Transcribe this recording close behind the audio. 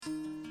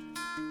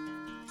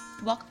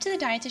Welcome to the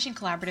Dietitian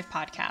Collaborative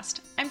Podcast.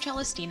 I'm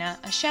Celestina,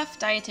 a chef,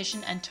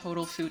 dietitian, and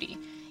total foodie.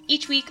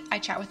 Each week, I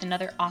chat with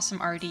another awesome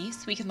RD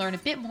so we can learn a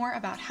bit more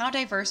about how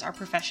diverse our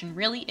profession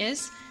really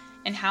is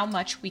and how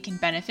much we can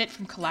benefit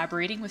from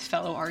collaborating with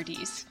fellow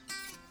RDs.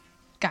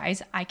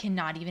 Guys, I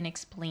cannot even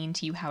explain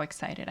to you how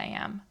excited I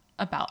am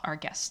about our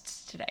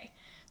guests today.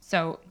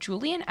 So,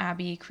 Julie and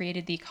Abbie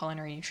created the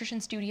Culinary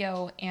Nutrition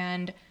Studio,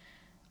 and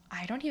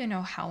I don't even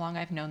know how long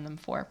I've known them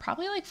for,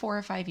 probably like 4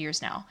 or 5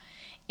 years now.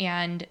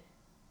 And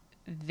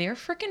they're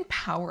freaking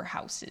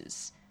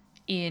powerhouses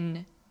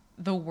in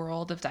the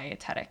world of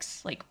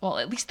dietetics.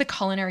 At least the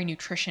culinary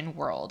nutrition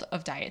world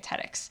of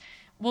dietetics.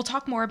 We'll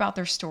talk more about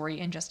their story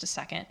in just a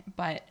second,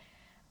 but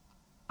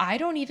I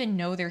don't even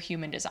know their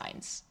human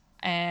designs.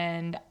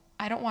 And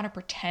I don't want to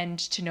pretend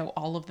to know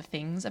all of the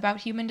things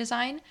about human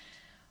design,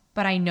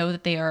 but I know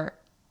that they are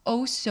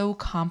oh so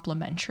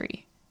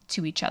complementary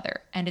to each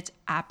other, and it's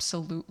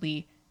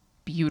absolutely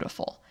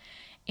beautiful.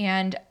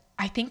 And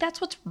I think that's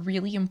what's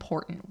really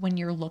important when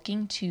you're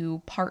looking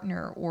to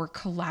partner or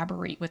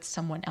collaborate with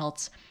someone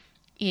else,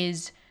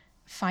 is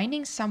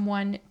finding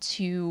someone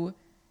to,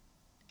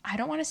 I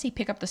don't want to say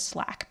pick up the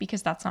slack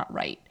because that's not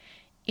right.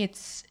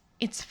 It's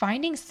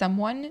finding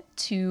someone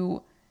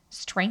to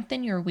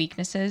strengthen your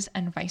weaknesses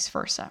and vice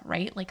versa,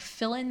 right? Like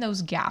fill in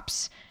those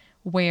gaps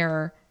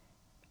where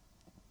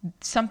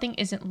something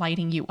isn't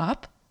lighting you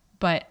up,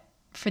 but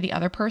for the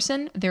other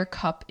person, their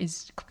cup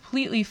is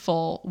completely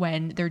full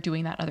when they're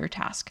doing that other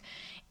task.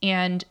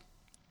 And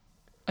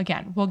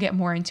again, we'll get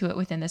more into it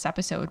within this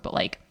episode, but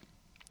like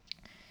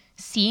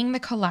seeing the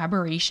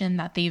collaboration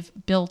that they've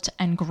built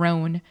and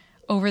grown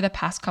over the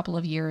past couple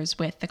of years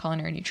with the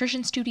Culinary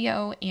Nutrition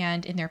Studio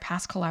and in their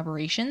past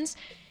collaborations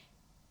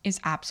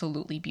is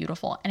absolutely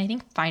beautiful. And I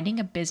think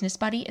finding a business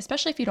buddy,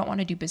 especially if you don't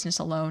want to do business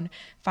alone,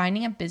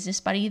 finding a business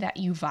buddy that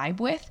you vibe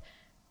with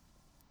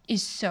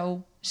is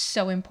so,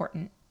 so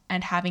important.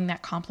 And having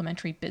that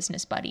complementary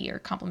business buddy or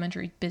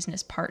complementary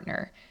business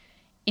partner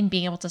in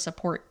being able to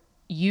support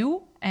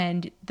you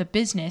and the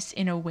business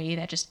in a way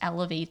that just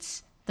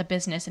elevates the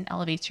business and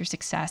elevates your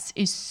success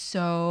is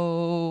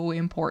so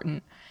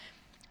important.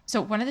 So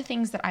one of the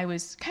things that I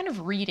was kind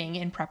of reading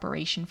in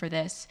preparation for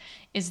this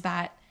is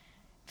that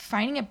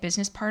finding a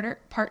business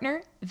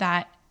partner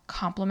that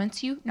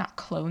complements you, not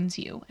clones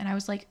you. And I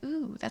was like,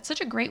 ooh, that's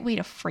such a great way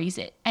to phrase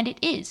it. And it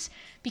is,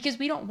 because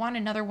we don't want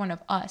another one of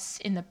us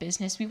in the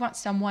business. We want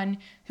someone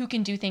who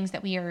can do things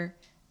that we are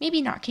maybe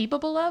not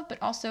capable of,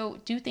 but also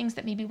do things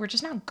that maybe we're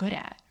just not good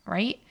at,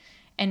 right?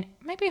 And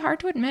it might be hard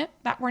to admit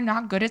that we're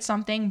not good at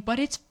something, but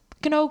it's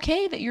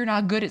okay that you're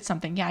not good at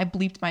something. Yeah, I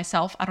bleeped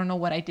myself. I don't know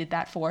what I did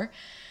that for.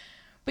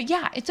 But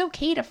yeah, it's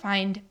okay to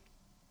find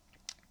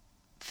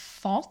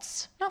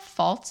not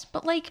faults,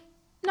 but like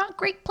not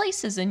great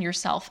places in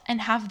yourself and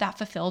have that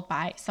fulfilled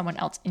by someone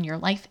else in your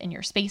life, in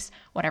your space,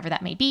 whatever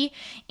that may be.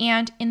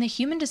 And in the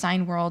human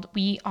design world,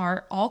 we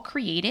are all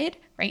created,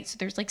 right? So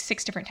there's like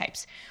 6 different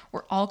types.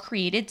 We're all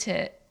created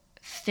to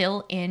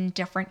fill in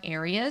different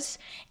areas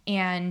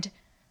and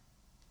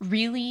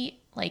really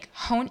like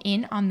hone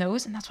in on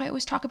those. And that's why I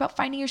always talk about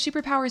finding your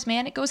superpowers,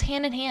 man. It goes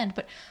hand in hand,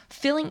 but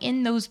filling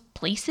in those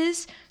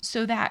places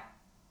so that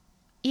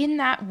in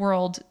that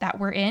world that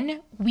we're in,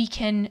 we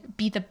can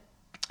be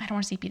I don't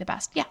want to say be the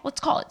best. Yeah, let's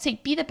call it. Say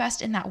be the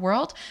best in that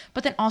world,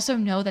 but then also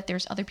know that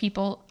there's other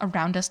people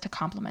around us to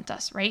complement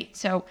us, right?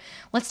 So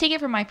let's take it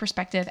from my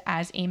perspective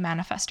as a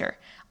manifester.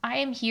 I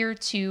am here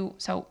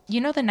so you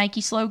know the Nike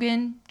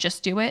slogan,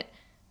 just do it,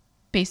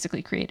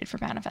 basically created for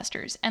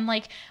manifestors. And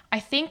like,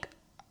 I think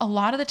a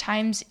lot of the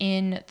times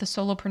in the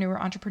solopreneur,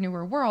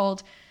 entrepreneur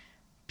world,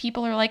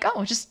 people are like,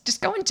 oh,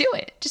 just go and do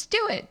it. Just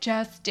do it.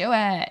 Just do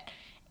it.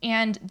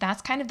 And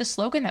that's kind of the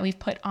slogan that we've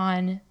put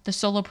on the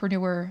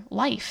solopreneur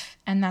life.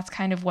 And that's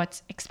kind of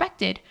what's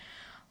expected.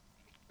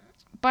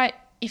 But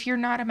if you're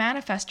not a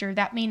manifester,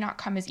 that may not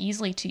come as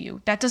easily to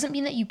you. That doesn't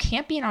mean that you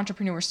can't be an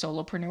entrepreneur,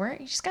 solopreneur.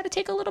 You just got to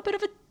take a little bit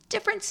of a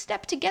different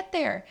step to get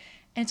there.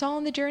 And it's all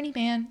in the journey,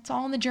 man. It's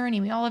all in the journey.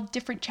 We all have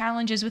different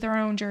challenges with our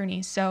own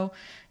journeys. So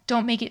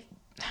don't make it,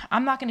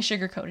 I'm not going to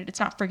sugarcoat it. It's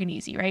not friggin'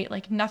 easy, right?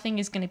 Like nothing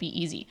is going to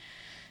be easy.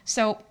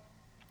 So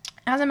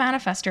as a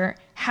manifester,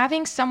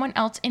 having someone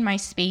else in my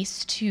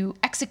space to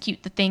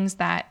execute the things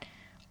that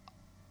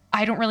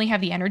I don't really have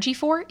the energy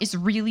for is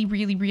really,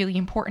 really, really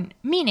important.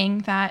 Meaning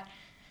that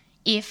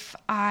if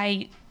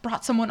I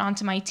brought someone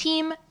onto my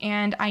team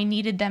and I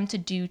needed them to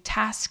do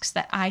tasks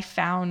that I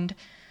found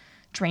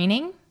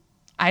draining,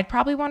 I'd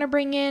probably want to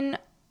bring in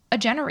a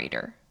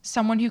generator,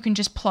 someone who can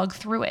just plug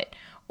through it,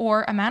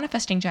 or a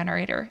manifesting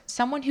generator,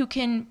 someone who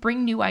can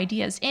bring new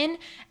ideas in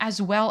as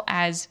well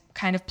as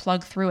kind of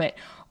plug through it.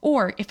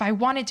 Or if I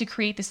wanted to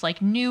create this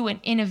like new and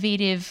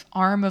innovative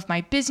arm of my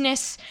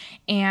business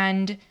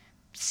and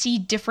see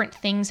different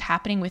things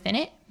happening within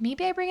it,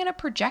 maybe I bring in a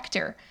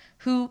projector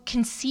who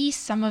can see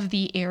some of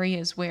the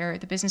areas where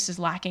the business is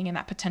lacking and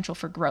that potential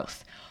for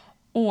growth.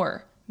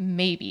 Or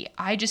maybe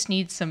I just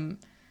need some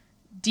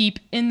deep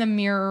in the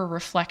mirror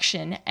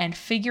reflection and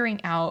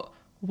figuring out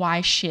why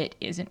shit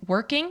isn't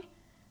working.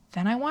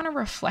 Then I want a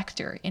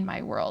reflector in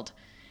my world.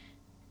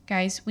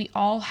 Guys, we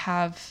all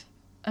have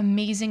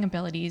amazing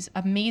abilities,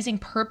 amazing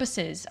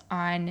purposes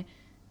on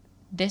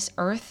this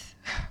earth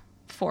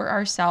for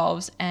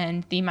ourselves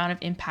and the amount of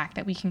impact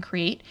that we can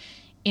create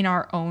in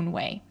our own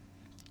way.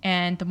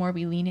 And the more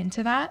we lean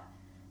into that,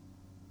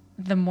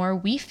 the more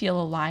we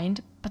feel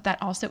aligned, but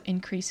that also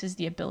increases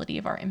the ability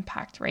of our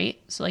impact,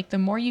 right? So like the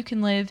more you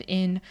can live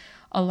in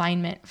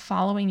alignment,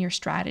 following your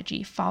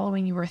strategy,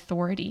 following your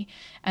authority,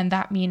 and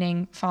that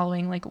meaning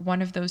following like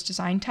one of those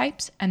design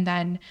types. And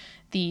then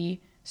the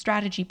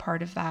strategy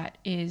part of that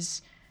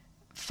is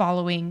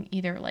following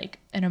either like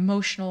an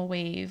emotional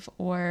wave,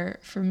 or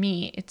for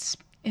me, it's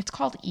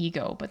called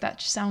ego, but that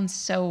just sounds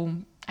so,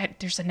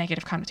 there's a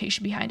negative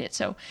connotation behind it.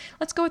 So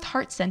let's go with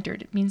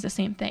heart-centered. It means the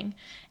same thing.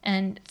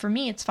 And for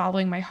me, it's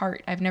following my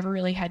heart. I've never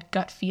really had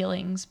gut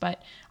feelings,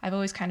 but I've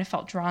always kind of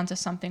felt drawn to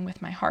something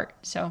with my heart.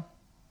 So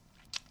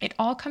it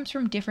all comes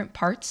from different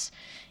parts,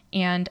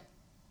 and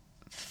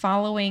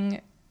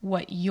following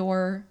what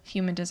your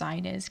human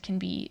design is can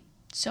be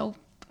so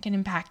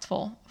fucking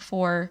impactful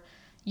for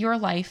your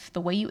life,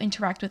 the way you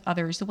interact with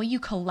others, the way you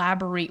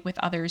collaborate with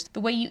others, the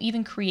way you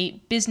even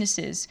create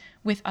businesses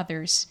with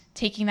others,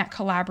 taking that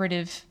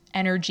collaborative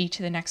energy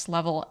to the next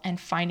level and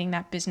finding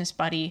that business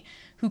buddy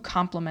who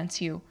complements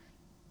you.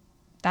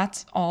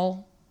 That's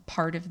all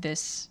part of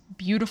this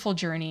beautiful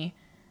journey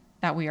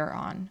that we are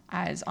on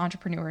as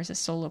entrepreneurs, as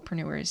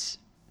solopreneurs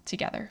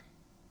together.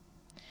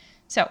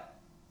 So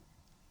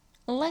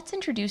let's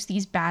introduce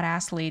these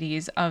badass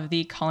ladies of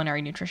the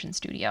Culinary Nutrition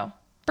Studio.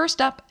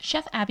 First up,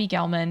 Chef Abbie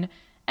Gelman,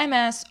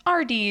 MS,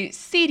 RD,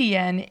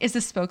 CDN, is a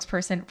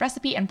spokesperson,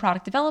 recipe and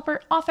product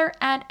developer, author,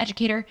 and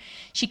educator.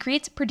 She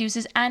creates,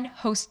 produces, and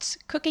hosts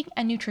cooking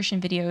and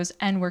nutrition videos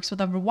and works with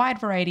a wide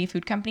variety of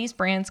food companies,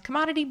 brands,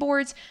 commodity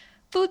boards,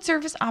 food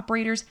service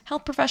operators,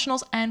 health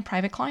professionals, and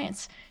private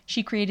clients.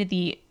 She created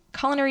the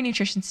Culinary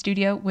Nutrition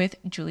Studio with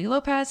Julie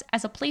Lopez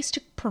as a place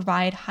to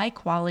provide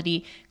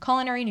high-quality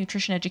culinary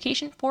nutrition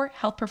education for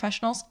health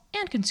professionals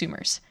and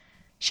consumers.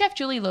 Chef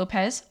Julie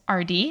Lopez,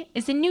 RD,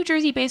 is a New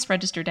Jersey-based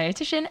registered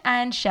dietitian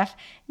and chef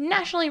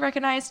nationally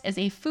recognized as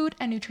a food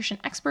and nutrition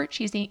expert.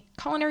 She is a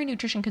culinary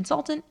nutrition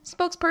consultant,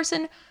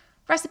 spokesperson,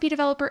 recipe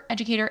developer,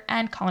 educator,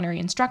 and culinary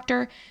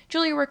instructor.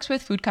 Julie works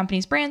with food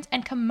companies, brands,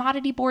 and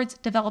commodity boards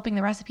developing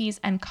the recipes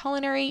and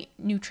culinary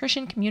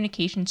nutrition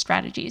communication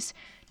strategies.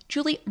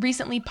 Julie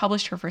recently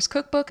published her first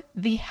cookbook,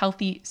 The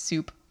Healthy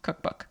Soup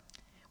Cookbook.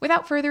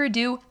 Without further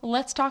ado,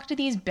 let's talk to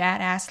these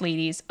badass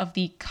ladies of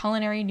the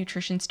Culinary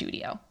Nutrition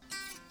Studio.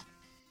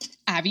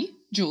 Abbie,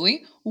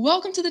 Julie,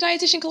 welcome to the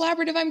Dietitian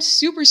Collaborative. I'm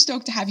super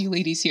stoked to have you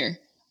ladies here.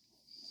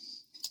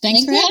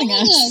 Thanks for having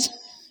us.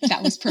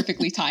 That was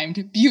perfectly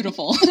timed.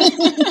 Beautiful.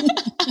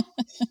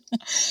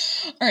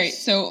 All right.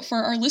 So for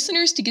our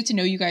listeners to get to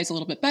know you guys a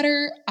little bit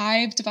better,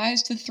 I've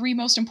devised the 3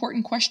 most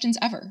important questions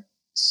ever.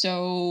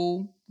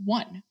 So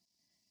 1,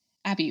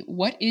 Abbie,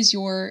 what is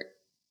your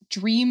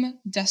dream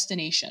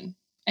destination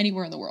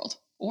anywhere in the world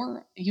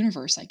or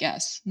universe, I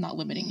guess? I'm not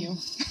limiting you.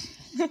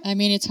 I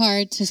mean, it's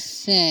hard to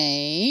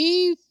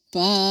say,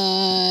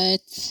 but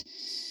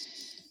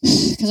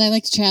because I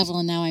like to travel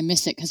and now I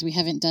miss it because we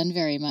haven't done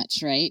very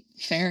much, right?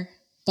 Fair.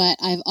 But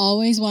I've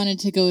always wanted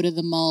to go to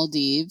the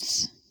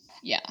Maldives.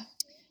 Yeah.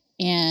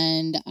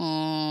 And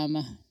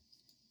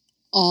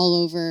all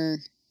over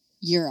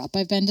Europe.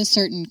 I've been to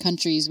certain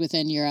countries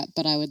within Europe,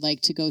 but I would like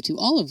to go to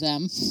all of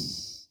them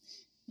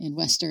in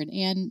Western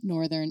and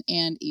Northern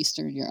and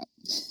Eastern Europe.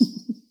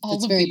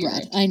 It's very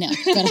broad, I know,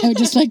 but I would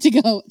just like to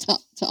go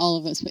to all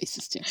of those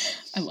places too.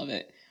 I love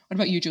it. What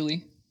about you,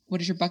 Julie? What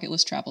is your bucket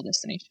list travel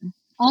destination?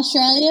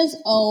 Australia's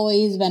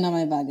always been on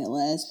my bucket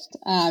list,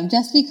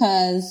 just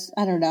because,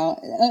 I don't know,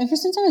 ever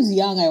since I was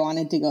young, I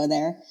wanted to go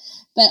there.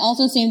 But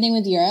also same thing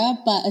with Europe,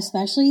 but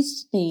especially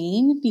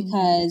Spain,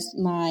 because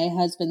my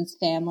husband's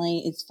family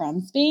is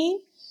from Spain.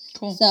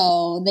 Cool.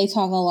 So they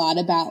talk a lot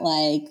about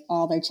like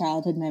all their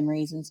childhood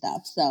memories and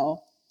stuff.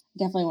 So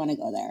definitely want to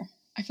go there.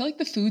 I feel like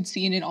the food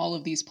scene in all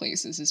of these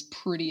places is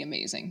pretty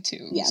amazing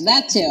too. Yeah, so.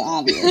 That too,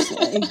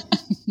 obviously.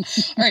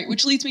 All right,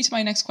 which leads me to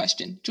my next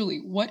question. Julie,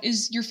 what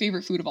is your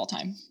favorite food of all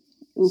time?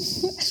 Oof.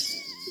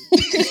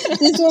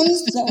 This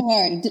one's so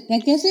hard. I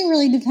guess it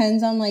really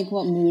depends on like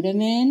what mood I'm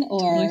in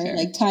or totally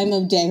like time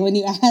of day when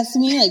you ask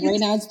me. Like right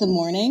now it's the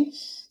morning.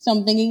 So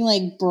I'm thinking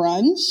like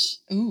brunch.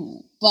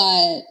 Ooh.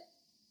 But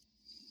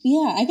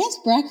yeah, I guess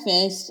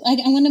breakfast. I'm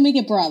going to make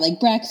it broad,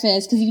 like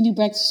breakfast, because you can do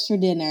breakfast for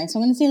dinner. So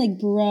I'm going to say like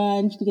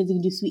brunch because you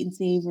can do sweet and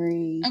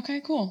savory. Okay,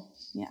 cool.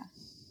 Yeah.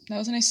 That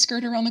was a nice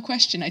skirt around the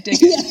question. I dig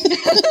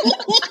it.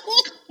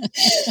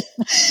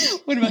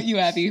 What about you,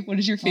 Abbie? What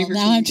is your favorite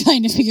Now food? I'm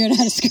trying to figure out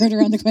how to skirt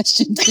around the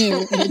question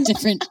too in a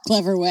different,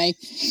 clever way.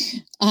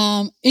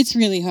 It's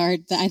really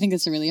hard. I think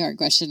it's a really hard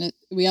question.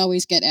 We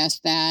always get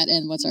asked that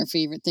and what's our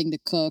favorite thing to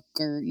cook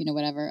or,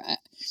 whatever.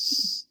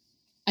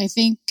 I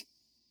think,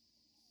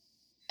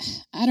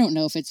 I don't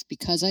know if it's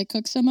because I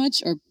cook so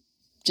much or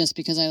just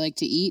because I like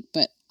to eat,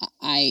 but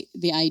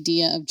the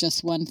idea of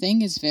just one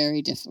thing is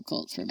very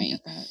difficult for me.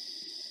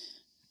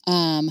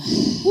 Ooh,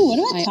 what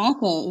about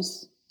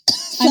tacos?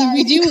 I mean,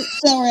 we do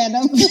so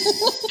random.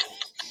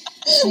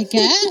 I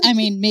guess. I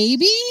mean,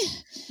 maybe.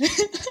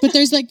 But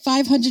there's like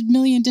 500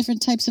 million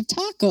different types of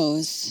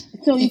tacos.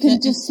 So you can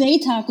just say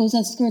tacos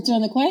that skirts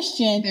around the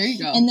question. There you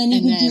go. And then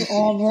you can do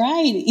all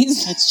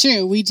varieties. That's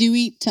true. We do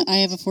eat. I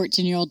have a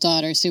 14-year-old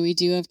daughter, so we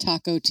do have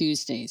Taco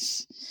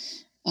Tuesdays.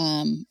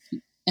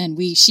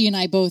 And she and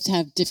I both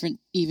have different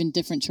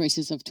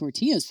choices of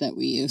tortillas that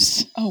we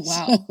use. Oh,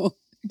 wow. So,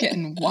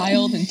 getting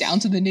wild and down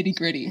to the nitty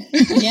gritty.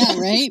 Yeah,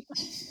 right?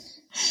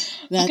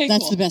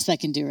 That's the best I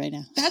can do right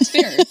now. That's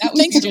fair. That was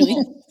Thanks, Julie.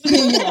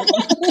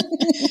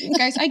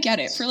 Guys, I get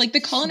it. For like the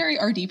culinary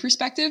RD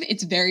perspective,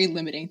 it's very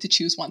limiting to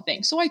choose one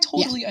thing. So I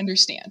totally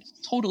understand.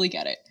 Totally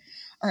get it.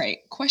 All right.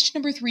 Question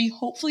number 3,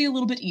 hopefully a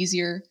little bit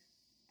easier.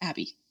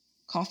 Abbie,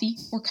 coffee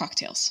or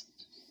cocktails?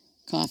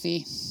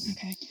 Coffee.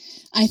 Okay.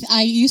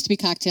 I used to be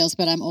cocktails,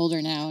 but I'm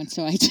older now, and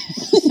so I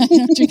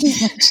don't drink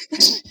as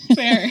much.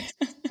 Fair.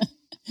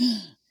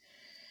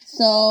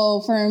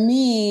 So for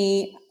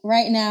me,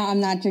 right now,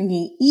 I'm not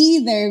drinking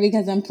either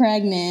because I'm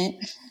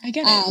pregnant. I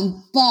get it.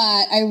 But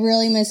I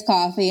really miss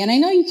coffee. And I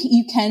know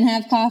you can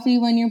have coffee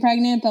when you're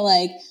pregnant, but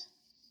like,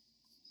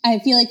 I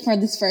feel like for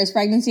this first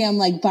pregnancy, I'm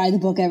like, by the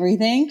book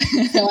everything.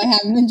 So I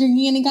haven't been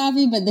drinking any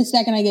coffee, but the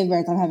second I give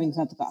birth, I'm having a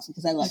cup of coffee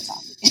because I love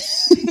coffee.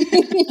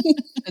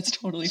 That's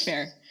totally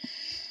fair.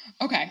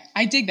 Okay,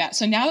 I dig that.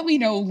 So now that we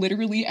know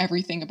literally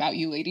everything about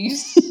you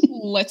ladies,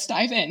 let's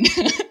dive in.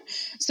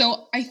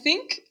 So I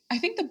think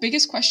the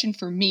biggest question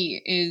for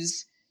me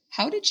is,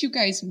 how did you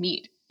guys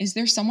meet? Is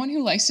there someone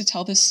who likes to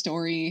tell this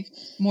story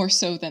more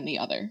so than the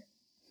other?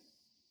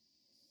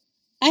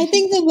 I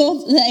think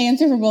the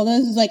answer for both of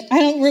us is like, I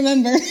don't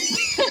remember.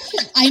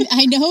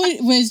 I know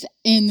it was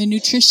in the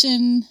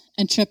Nutrition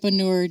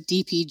Entrepreneur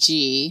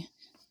DPG.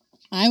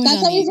 I was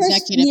on the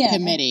executive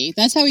committee.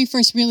 That's how we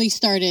first really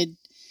started.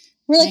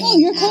 We're like, oh,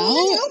 you're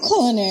culinary? I'm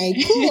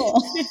culinary.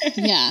 Cool.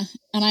 Yeah.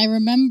 And I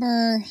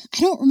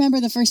don't remember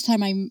the first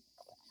time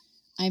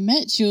I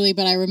met Julie,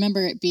 but I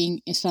remember it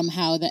being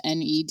somehow the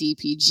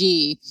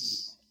NEDPG.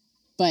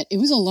 But it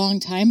was a long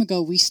time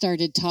ago. We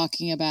started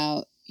talking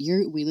about,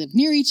 we live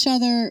near each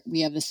other.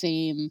 We have the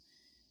same,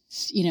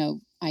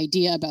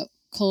 idea about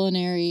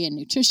culinary and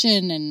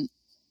nutrition and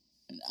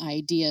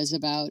ideas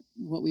about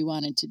what we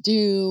wanted to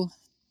do.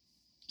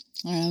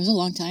 I don't know, it was a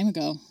long time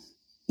ago.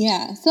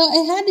 Yeah. So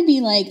it had to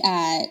be like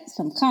at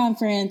some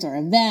conference or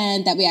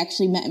event that we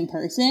actually met in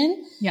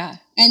person. Yeah.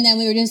 And then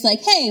we were just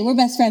like, hey, we're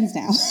best friends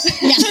now.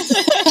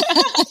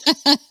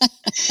 Yeah.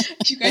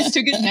 You guys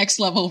took it next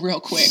level real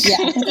quick.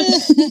 Yeah.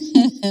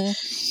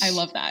 I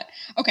love that.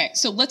 Okay.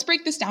 So let's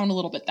break this down a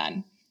little bit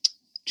then.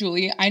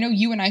 Julie, I know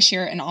you and I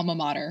share an alma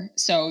mater.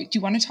 So do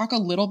you want to talk a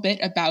little bit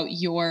about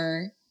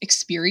your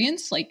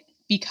experience, like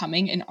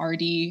becoming an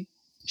RD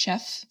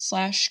chef /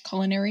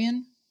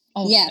 culinarian?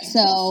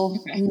 So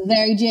I'm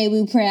very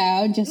JWU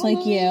proud, just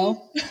like you.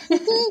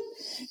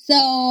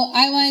 So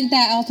I went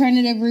that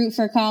alternative route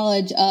for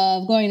college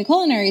of going to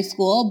culinary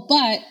school,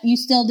 but you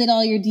still did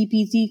all your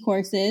DPT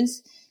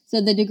courses.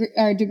 So the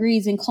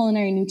degrees in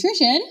culinary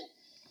nutrition.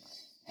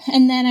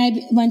 And then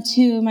I went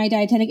to my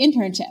dietetic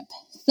internship.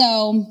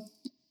 So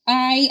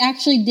I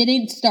actually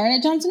didn't start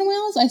at Johnson &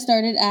 Wales. I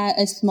started at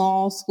a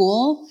small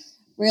school,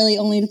 really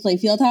only to play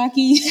field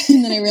hockey.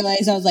 And then I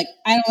realized I was like,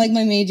 I don't like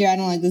my major. I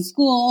don't like the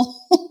school.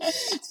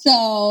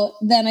 So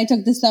then I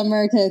took the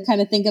summer to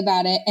kind of think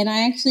about it. And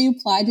I actually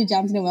applied to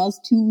Johnson & Wales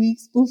 2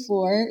 weeks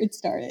before it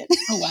started.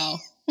 Oh, wow.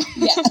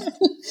 Yeah.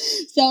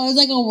 So it was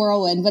like a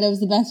whirlwind, but it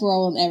was the best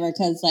whirlwind ever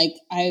because like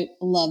I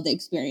love the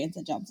experience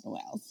at Johnson &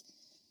 Wales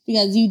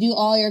because you do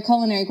all your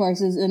culinary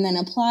courses and then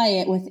apply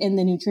it within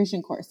the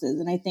nutrition courses.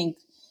 And I think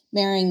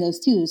marrying those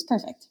two is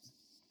perfect.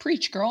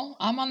 Preach, girl.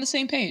 I'm on the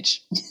same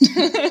page.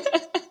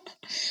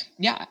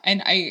 Yeah.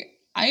 And I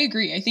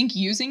agree. I think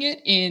using it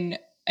in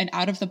an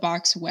out of the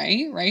box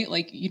way, right?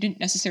 Like you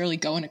didn't necessarily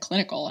go in a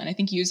clinical. And I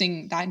think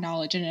using that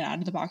knowledge in an out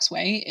of the box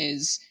way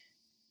is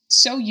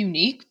so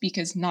unique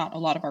because not a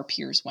lot of our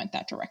peers went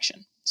that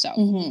direction. So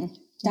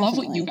love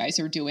what you guys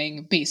are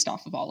doing based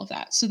off of all of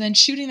that. So then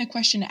shooting the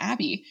question to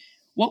Abbie,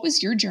 what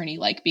was your journey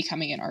like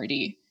becoming an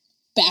RD?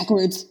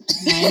 Backwards.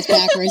 Mine's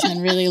backwards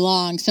and really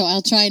long. So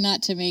I'll try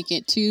not to make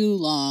it too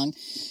long,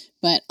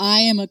 but I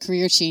am a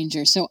career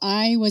changer. So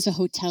I was a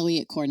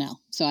hotelier at Cornell.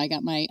 So I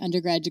got my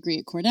undergrad degree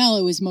at Cornell.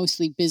 It was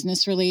mostly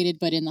business related,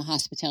 but in the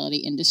hospitality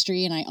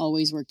industry. And I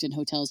always worked in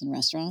hotels and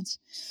restaurants.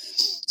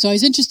 So I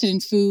was interested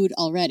in food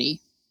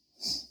already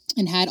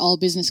and had all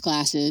business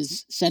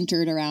classes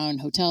centered around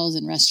hotels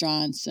and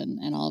restaurants and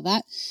all of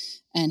that,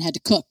 and had to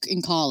cook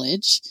in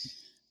college.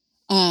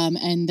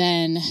 And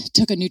then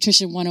took a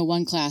Nutrition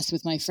 101 class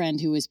with my friend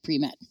who was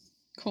pre-med.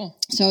 Cool.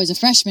 So I was a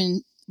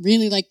freshman,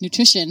 really liked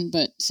nutrition,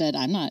 but said,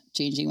 I'm not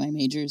changing my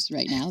majors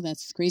right now.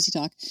 That's crazy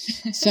talk.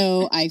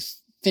 So I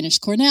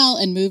finished Cornell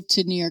and moved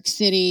to New York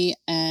City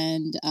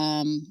and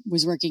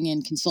was working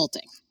in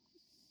consulting.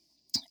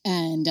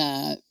 And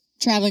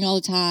traveling all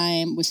the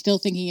time, was still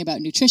thinking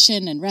about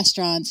nutrition and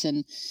restaurants.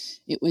 And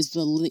it was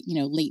the late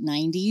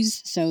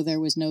 90s. So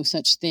there was no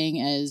such thing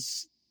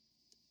as...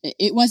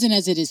 It wasn't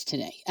as it is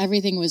today.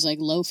 Everything was like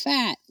low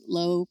fat,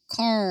 low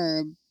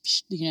carb,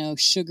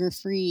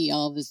 sugar-free,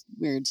 all this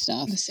weird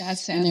stuff. The sad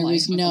and there life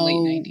was of the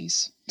late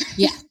 90s.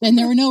 Yeah. And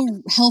there were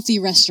no healthy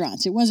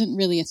restaurants. It wasn't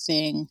really a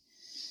thing.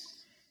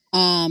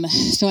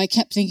 So I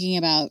kept thinking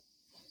about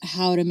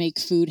how to make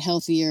food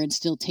healthier and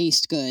still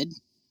taste good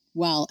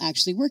while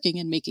actually working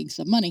and making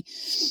some money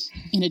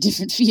in a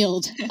different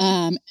field.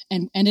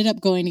 And ended up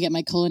going to get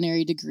my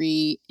culinary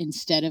degree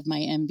instead of my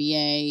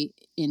MBA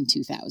in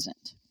 2000.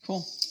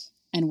 Cool.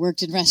 And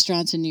worked in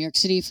restaurants in New York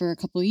City for a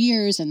couple of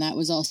years, and that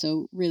was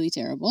also really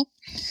terrible.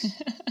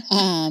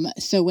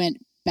 So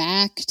went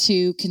back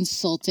to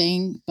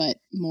consulting, but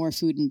more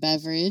food and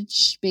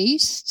beverage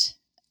based,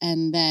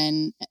 and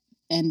then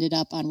ended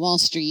up on Wall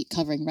Street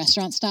covering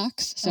restaurant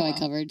stocks. So I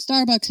covered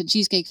Starbucks and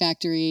Cheesecake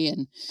Factory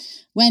and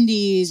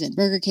Wendy's and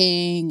Burger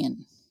King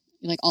and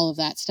like all of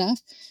that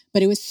stuff.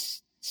 But it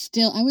was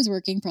still, I was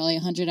working probably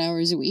 100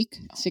 hours a week,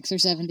 6 or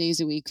 7 days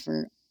a week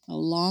for a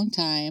long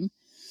time.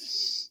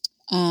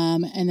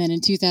 And then in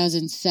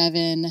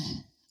 2007,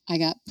 I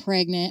got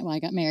pregnant. Well, I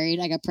got married.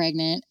 I got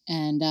pregnant,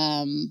 and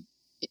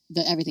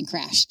everything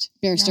crashed.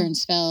 Bear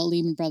Stearns fell,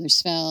 Lehman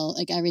Brothers fell,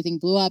 like everything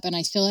blew up. And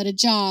I still had a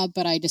job,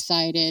 but I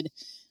decided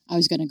I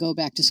was going to go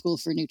back to school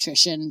for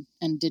nutrition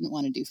and didn't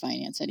want to do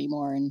finance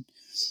anymore, and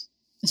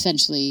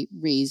essentially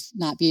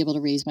not be able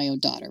to raise my own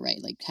daughter, right?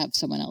 Like have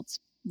someone else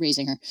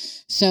raising her.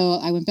 So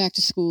I went back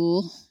to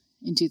school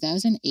in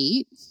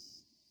 2008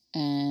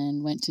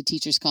 and went to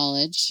Teachers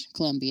College,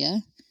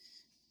 Columbia.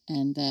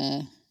 And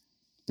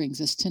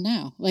brings us to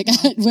now. Like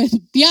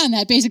beyond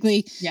that,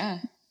 basically,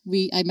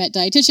 I met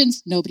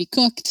dietitians. Nobody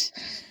cooked.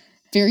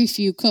 Very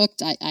few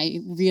cooked. I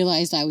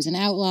realized I was an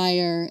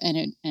outlier,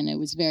 and it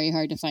was very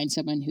hard to find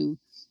someone who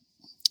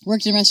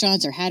worked in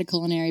restaurants or had a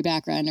culinary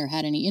background or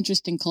had any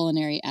interest in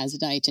culinary as a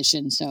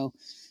dietitian. So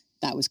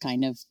that was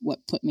kind of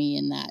what put me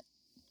in that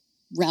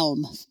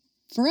realm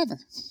forever,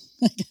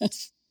 I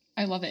guess.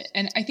 I love it.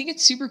 And I think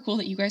it's super cool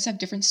that you guys have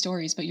different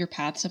stories, but your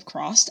paths have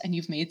crossed and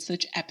you've made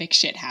such epic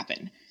shit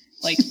happen.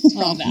 Like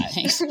from that.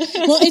 Thanks.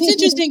 Well, it's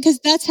interesting because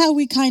that's how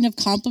we kind of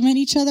complement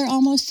each other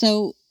almost.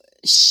 So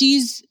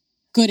she's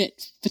good at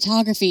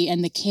photography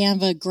and the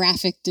Canva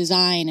graphic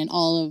design and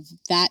all of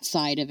that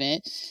side of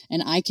it.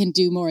 And I can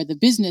do more of the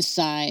business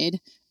side,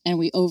 and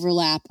we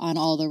overlap on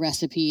all the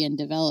recipe and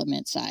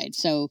development side.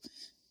 So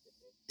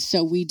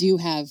we do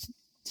have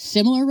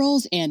similar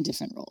roles and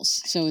different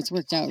roles. So it's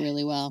worked out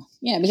really well.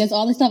 Yeah, because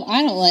all the stuff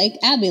I don't like,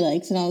 Abbie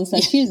likes, and all the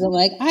stuff she doesn't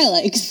like, I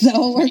like.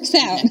 So it works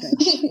out.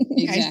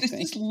 Exactly. Guys, this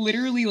is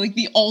literally like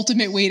the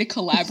ultimate way to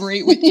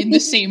collaborate within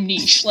the same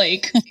niche.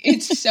 Like,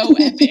 it's so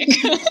epic.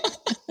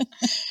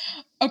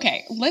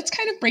 Okay, let's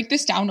kind of break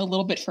this down a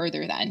little bit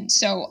further then.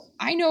 So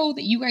I know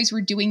that you guys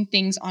were doing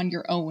things on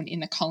your own in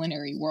the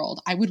culinary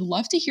world. I would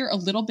love to hear a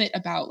little bit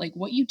about like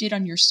what you did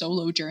on your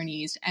solo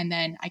journeys, and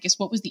then I guess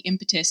what was the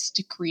impetus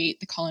to create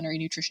the Culinary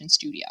Nutrition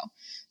Studio.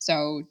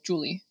 So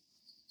Julie.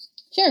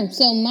 Sure.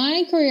 So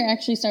my career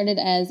actually started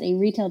as a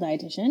retail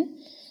dietitian.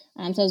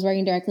 So I was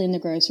working directly in the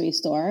grocery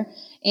store,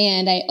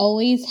 and I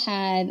always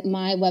had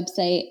my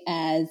website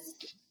as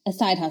a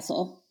side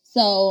hustle.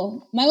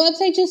 So my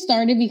website just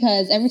started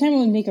because every time I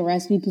would make a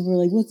recipe, people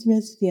were like, what's the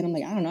recipe? And I'm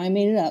like, I don't know, I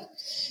made it up.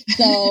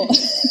 So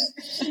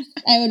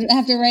I would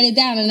have to write it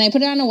down, and I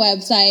put it on a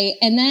website.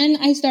 And then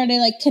I started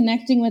like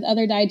connecting with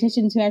other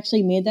dietitians who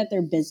actually made that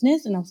their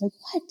business. And I was like,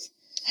 what?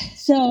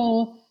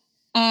 So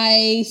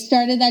I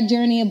started that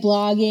journey of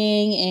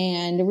blogging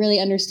and really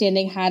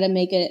understanding how to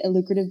make it a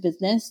lucrative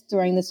business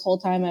during this whole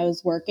time I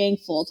was working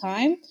full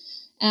time.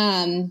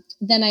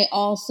 Then I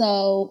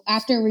also,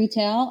 after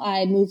retail,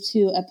 I moved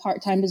to a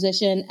part-time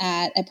position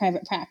at a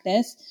private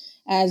practice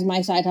as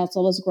my side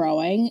hustle was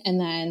growing. And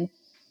then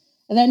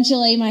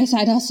eventually my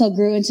side hustle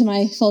grew into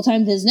my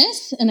full-time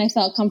business, and I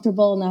felt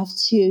comfortable enough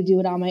to do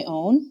it on my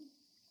own.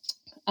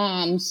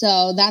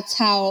 So that's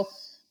how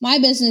my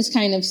business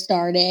kind of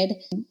started.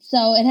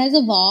 So it has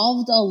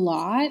evolved a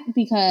lot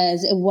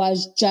because it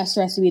was just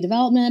recipe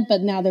development, but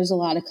now there's a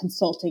lot of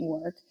consulting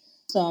work.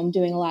 So I'm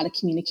doing a lot of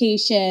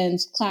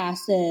communications,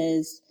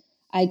 classes.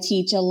 I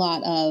teach a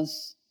lot of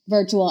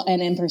virtual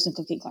and in-person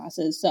cooking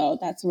classes. So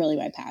that's really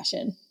my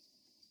passion.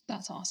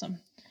 That's awesome.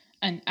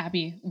 And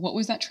Abbie, what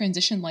was that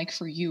transition like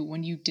for you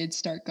when you did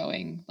start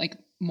going like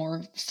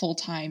more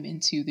full-time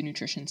into the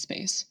nutrition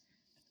space?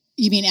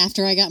 You mean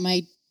after I got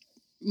my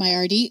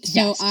RD?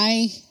 So yes.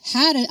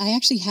 I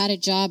actually had a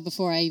job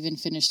before I even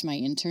finished my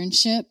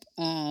internship.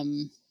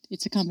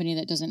 It's a company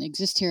that doesn't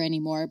exist here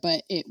anymore,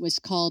 but it was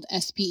called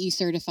SPE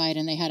certified,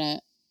 and they had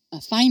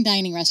a fine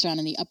dining restaurant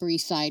on the Upper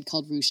East Side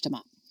called Rouge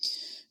Tomate.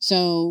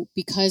 So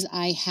because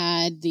I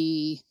had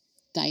the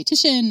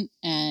dietitian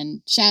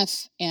and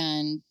chef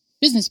and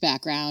business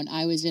background,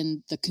 I was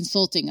in the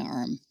consulting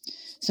arm.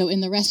 So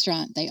in the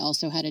restaurant, they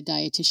also had a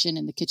dietitian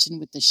in the kitchen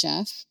with the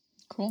chef.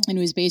 Cool. And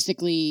it was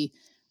basically,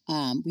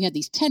 we had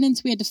these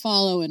tenets we had to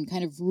follow and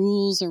kind of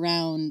rules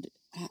around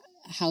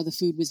how the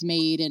food was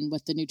made and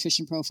what the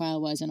nutrition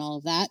profile was and all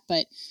of that.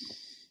 But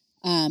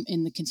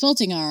in the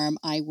consulting arm,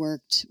 I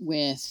worked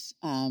with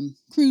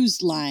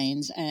cruise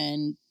lines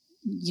and,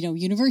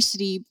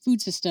 university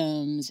food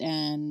systems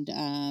and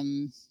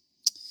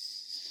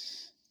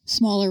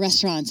smaller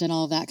restaurants and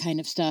all that kind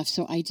of stuff.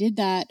 So I did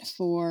that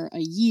for a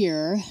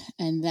year,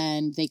 and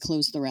then they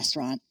closed the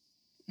restaurant.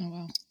 Oh,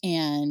 wow.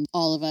 And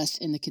all of us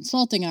in the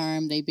consulting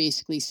arm, they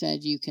basically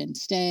said, you can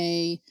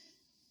stay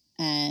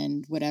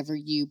and whatever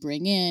you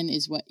bring in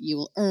is what you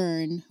will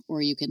earn,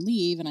 or you can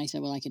leave. And I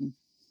said, well, I can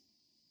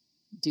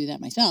do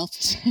that myself.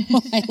 So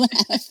I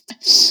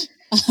left.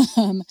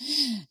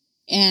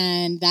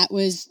 And that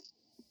was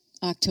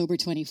October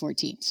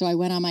 2014. So I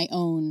went on my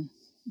own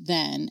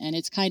then, and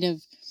it's kind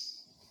of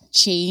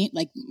changed.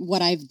 Like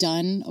what I've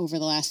done over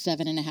the last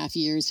 7.5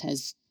 years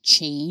has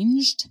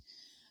changed.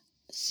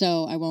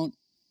 So I won't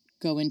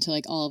go into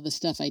like all of the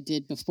stuff I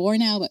did before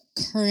now, but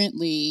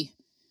currently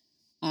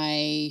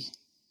I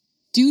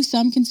do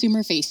some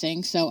consumer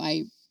facing. So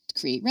I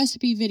create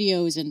recipe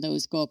videos and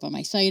those go up on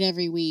my site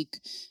every week.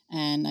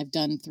 And I've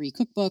done 3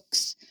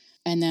 cookbooks.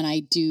 And then I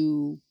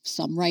do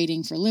some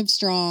writing for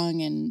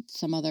Livestrong and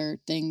some other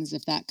things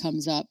if that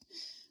comes up.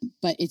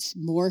 But it's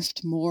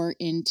morphed more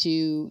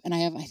into, and I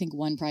have, I think,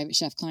 1 private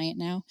chef client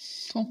now.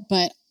 Cool.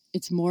 But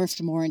it's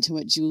morphed more into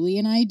what Julie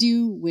and I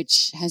do,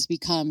 which has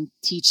become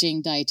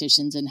teaching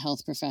dietitians and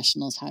health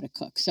professionals how to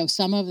cook. So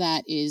some of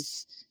that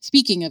is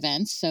speaking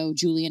events. So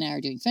Julie and I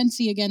are doing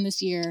Fancy again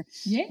this year.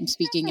 Yeah. I'm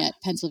speaking at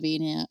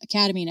Pennsylvania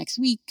Academy next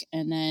week.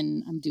 And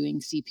then I'm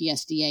doing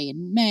CPSDA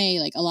in May,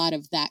 like a lot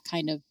of that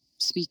kind of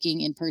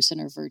speaking in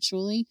person or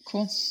virtually.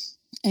 Cool.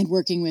 And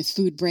working with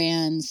food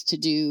brands to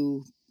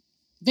do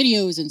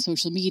videos and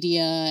social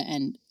media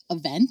and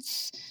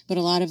events. But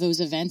a lot of those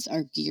events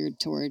are geared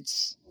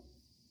towards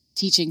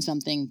teaching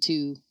something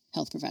to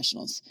health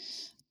professionals.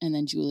 And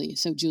then Julie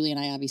and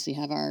I obviously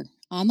have our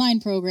online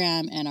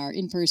program and our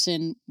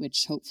in-person,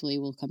 which hopefully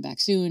will come back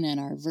soon, and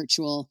our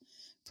virtual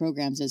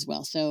programs as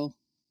well. So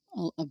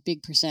a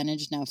big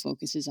percentage now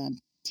focuses on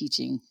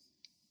teaching.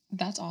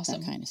 That's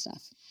awesome. That kind of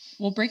stuff.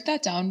 We'll break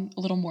that down a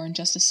little more in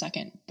just a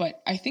second.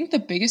 But I think the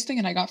biggest thing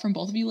that I got from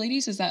both of you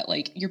ladies is that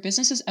like your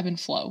businesses ebb and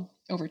flow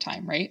over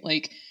time, right?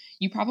 Like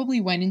you probably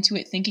went into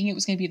it thinking it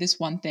was going to be this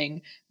one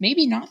thing,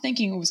 maybe not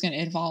thinking it was going to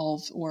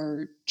evolve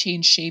or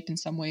change shape in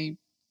some way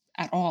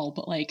at all.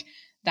 But like,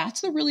 that's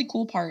the really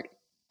cool part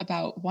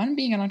about 1,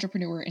 being an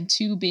entrepreneur, and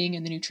 2, being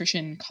in the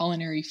nutrition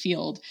culinary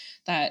field,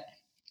 that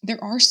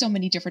there are so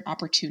many different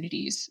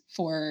opportunities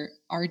for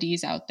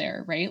RDs out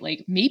there, right?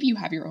 Like maybe you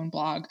have your own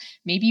blog,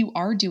 maybe you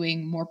are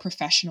doing more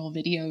professional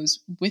videos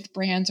with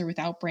brands or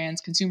without brands,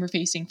 consumer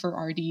facing for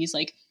RDs.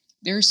 Like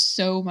there's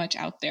so much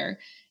out there.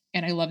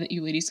 And I love that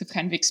you ladies have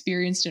kind of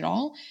experienced it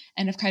all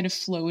and have kind of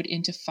flowed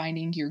into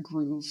finding your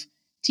groove,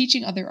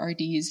 teaching other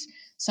RDs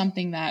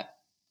something that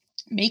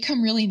may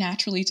come really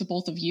naturally to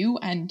both of you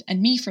and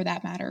me for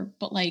that matter,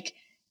 but like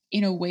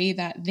in a way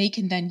that they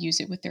can then use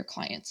it with their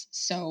clients.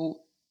 So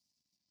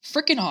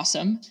freaking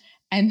awesome.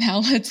 And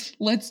now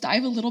let's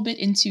dive a little bit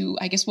into,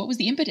 I guess, what was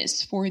the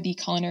impetus for the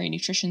culinary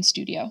nutrition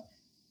studio,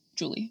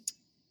 Julie?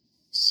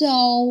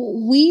 So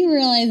we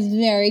realized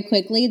very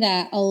quickly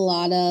that a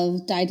lot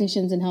of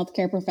dietitians and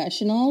healthcare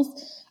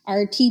professionals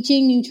are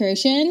teaching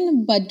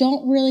nutrition, but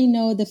don't really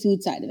know the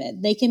food side of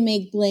it. They can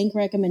make blank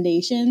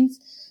recommendations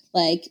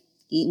like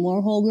eat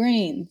more whole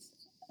grains.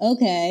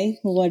 Okay,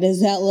 what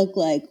does that look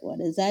like? What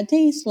does that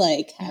taste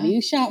like? How do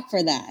you shop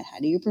for that? How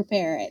do you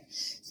prepare it?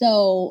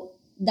 So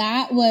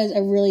that was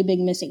a really big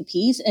missing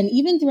piece. And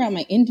even throughout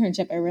my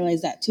internship, I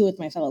realized that too with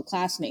my fellow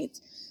classmates.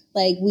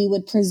 Like we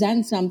would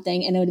present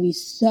something and it would be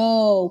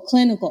so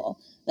clinical.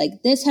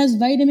 Like this has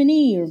vitamin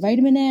E or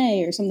vitamin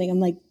A or something. I'm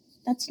like,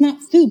 that's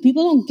not food.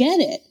 People don't get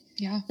it.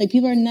 Yeah. Like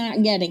people are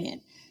not getting it.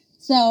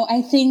 So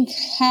I think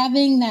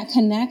having that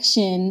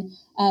connection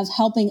of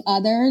helping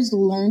others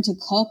learn to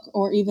cook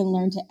or even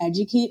learn to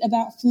educate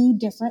about food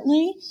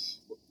differently,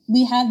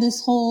 we have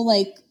this whole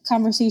like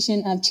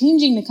conversation of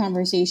changing the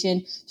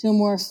conversation to a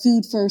more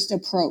food first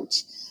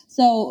approach.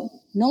 So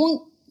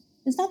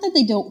it's not that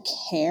they don't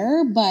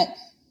care, but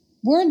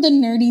we're the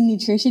nerdy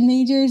nutrition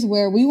majors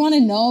where we want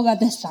to know about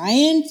the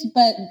science,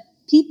 but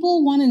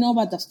people want to know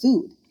about the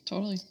food.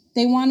 Totally.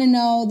 They want to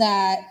know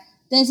that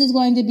this is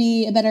going to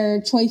be a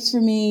better choice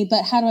for me,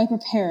 but how do I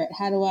prepare it?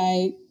 How do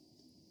I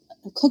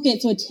cook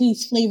it so it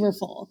tastes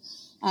flavorful?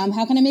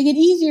 How can I make it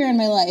easier in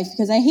my life?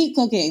 Because I hate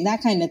cooking,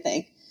 that kind of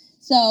thing.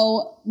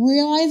 So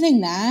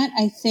realizing that,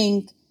 I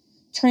think,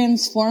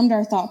 transformed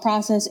our thought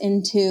process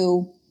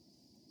into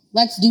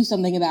let's do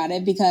something about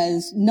it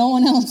because no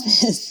one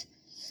else is.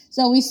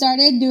 So we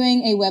started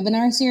doing a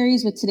webinar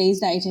series with Today's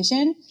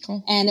Dietitian.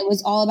 Cool. And it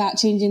was all about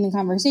changing the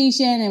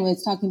conversation, and it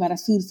was talking about a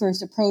food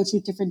first approach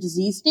with different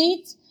disease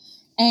states.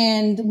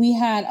 And we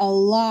had a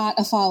lot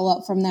of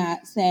follow-up from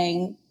that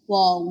saying,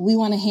 well, we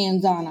want a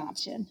hands-on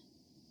option.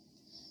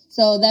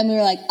 So then we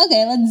were like,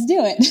 okay, let's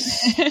do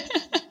it.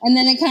 And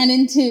then it kind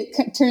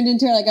of turned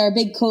into like our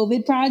big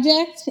COVID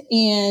project.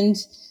 And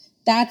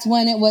that's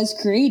when it was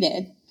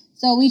created.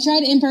 So we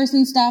tried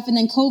in-person stuff and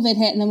then COVID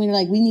hit and then we were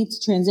like, we need to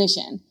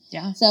transition.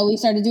 Yeah. So we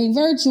started doing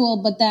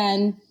virtual, but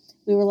then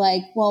we were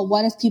like, well,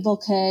 what if people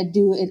could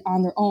do it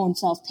on their own,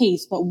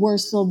 self-paced, but we're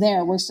still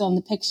there. We're still in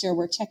the picture.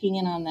 We're checking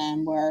in on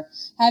them. We're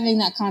having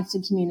that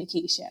constant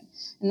communication.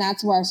 And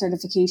that's where our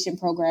certification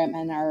program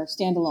and our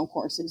standalone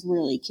courses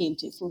really came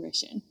to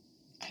fruition.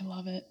 I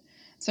love it.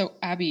 So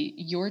Abbie,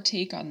 your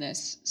take on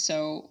this.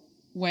 So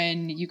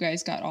when you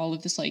guys got all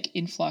of this like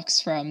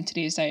influx from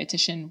Today's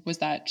Dietitian, was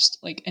that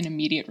just like an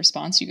immediate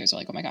response? You guys were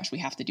like, oh my gosh, we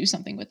have to do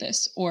something with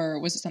this. Or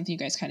was it something you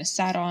guys kind of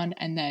sat on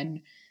and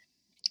then,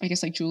 I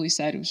guess like Julie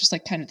said, it was just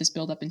like kind of this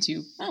build up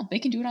into, oh, they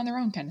can do it on their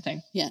own kind of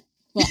thing. Yeah.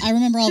 Well, I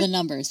remember all the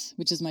numbers,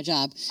 which is my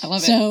job. I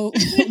love it. So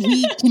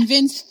we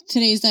convinced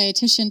Today's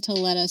Dietitian to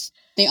let us,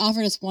 they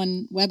offered us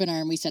one webinar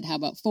and we said, how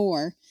about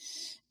 4?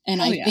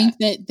 And I think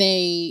that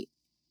they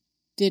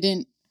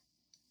didn't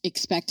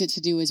expect it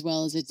to do as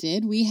well as it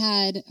did. We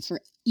had,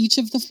 for each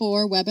of the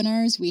 4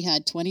 webinars, we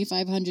had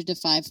 2,500 to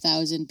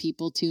 5,000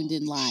 people tuned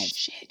in live.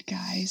 Shit,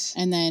 guys.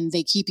 And then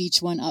they keep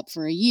each one up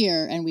for a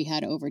year, and we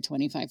had over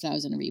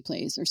 25,000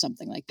 replays or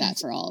something like that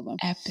for all of them.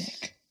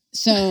 Epic.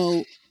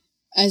 So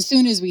as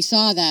soon as we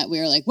saw that, we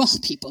were like, well,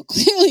 people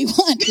clearly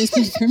want this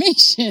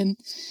information.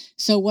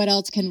 So what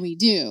else can we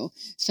do?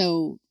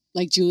 So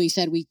like Julie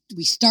said, we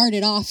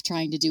started off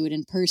trying to do it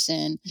in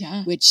person,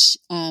 which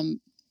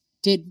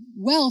did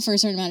well for a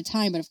certain amount of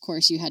time, but of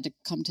course you had to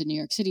come to New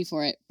York City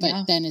for it.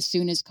 But then as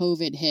soon as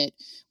COVID hit,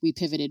 we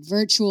pivoted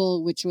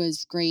virtual, which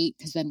was great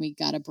because then we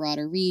got a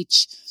broader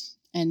reach.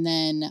 And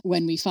then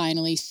when we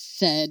finally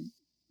said,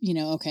 you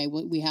know, okay,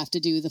 well, we have to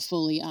do the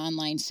fully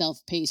online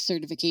self-paced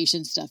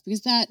certification stuff,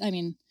 because that, I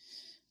mean,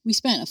 we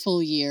spent a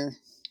full year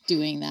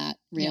doing that,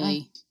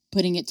 really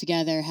putting it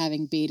together,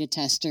 having beta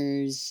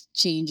testers,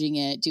 changing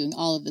it, doing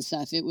all of the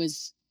stuff. It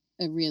was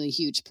a really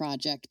huge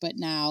project, but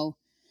now,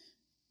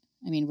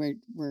 I mean,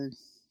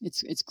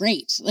 it's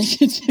great.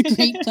 Like, it's a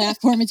great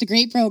platform. It's a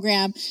great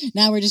program.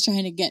 Now we're just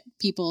trying to get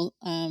people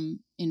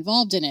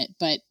involved in it,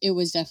 but it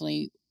was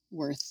definitely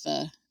worth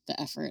the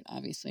effort,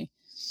 obviously.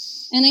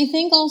 And I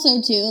think also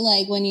too,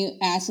 like when you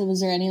asked, was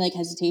there any like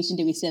hesitation?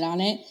 Did we sit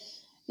on it?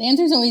 The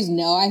answer is always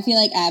no. I feel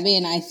like Abbie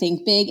and I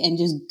think big and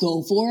just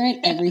go for it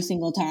every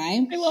single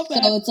time. I love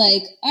that. So it's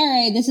like, all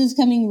right, this is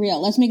coming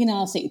real. Let's make an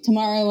LLC.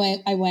 Tomorrow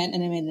I went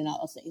and I made an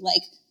LLC.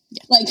 Like,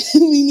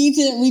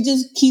 we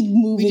just keep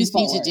moving. We just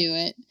forward. need to do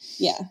it.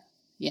 Yeah.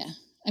 Yeah.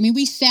 I mean,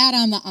 we sat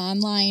on the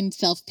online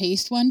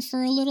self-paced one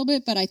for a little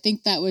bit, but I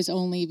think that was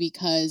only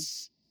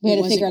because we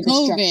had to figure out the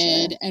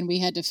COVID, and we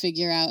had to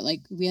figure out,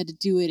 like, we had to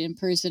do it in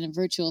person and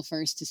virtual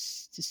first to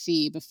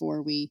see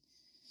before we.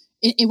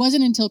 It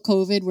wasn't until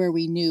COVID where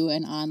we knew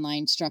an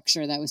online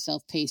structure that was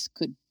self-paced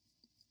could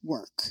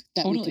work,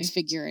 that we could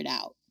figure it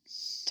out.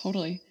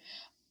 Totally.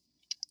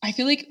 I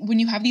feel like when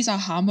you have these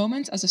aha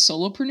moments as a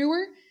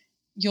solopreneur,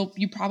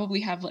 you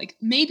probably have like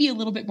maybe a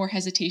little bit more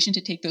hesitation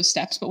to take those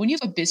steps. But when you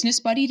have a business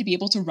buddy to be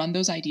able to run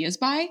those ideas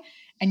by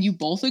and you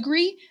both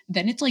agree,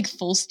 then it's like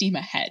full steam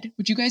ahead.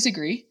 Would you guys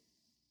agree?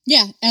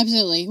 Yeah,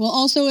 absolutely. Well,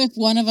 also if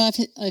one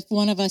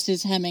of us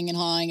is hemming and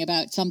hawing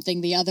about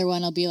something, the other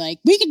one will be like,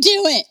 we can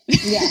do it.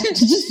 Yeah,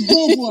 just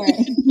go for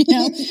it. You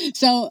know?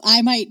 So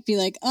I might be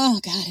like,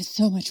 oh God, it's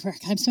so much work.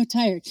 I'm so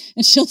tired.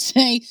 And she'll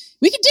say,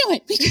 we can do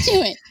it. We can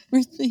do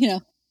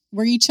it.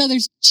 We're each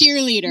other's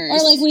cheerleaders.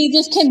 Or like we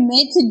just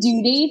commit to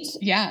due dates.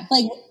 Yeah.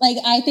 Like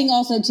I think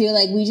also too,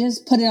 like we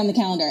just put it on the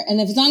calendar.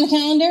 And if it's on the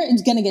calendar,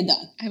 it's going to get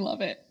done. I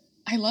love it.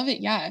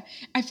 Yeah.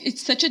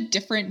 It's such a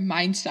different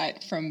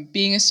mindset from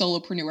being a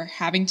solopreneur,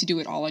 having to do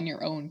it all on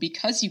your own,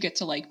 because you get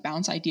to like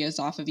bounce ideas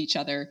off of each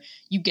other.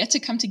 You get to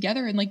come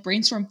together and like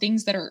brainstorm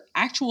things that are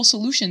actual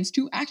solutions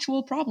to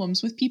actual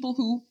problems with people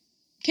who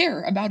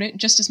care about it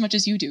just as much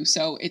as you do.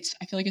 So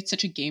I feel like it's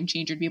such a game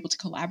changer to be able to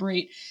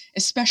collaborate,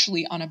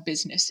 especially on a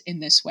business in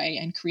this way,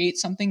 and create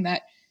something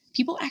that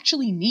people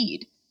actually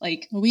need.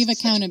 Like, well, we have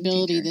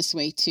accountability this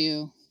way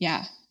too.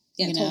 Yeah.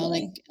 You know,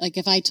 totally. like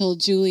if I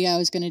told Julie I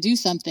was going to do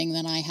something,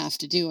 then I have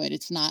to do it.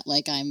 It's not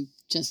like I'm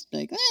just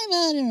like,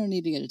 well, I don't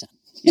need to get it done.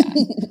 Yeah.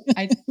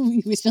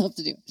 We still have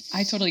to do it.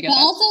 I totally get but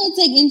that. Also, it's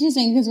like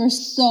interesting because we're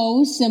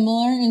so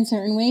similar in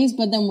certain ways,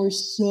 but then we're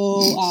so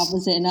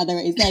opposite in other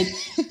ways. Like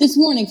this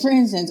morning, for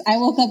instance, I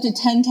woke up to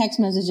 10 text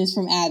messages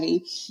from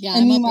Abbie. Yeah,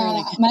 and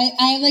meanwhile,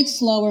 I have like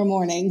slower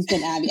mornings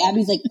than Abbie.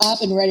 Abbie's like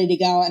up and ready to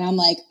go, and I'm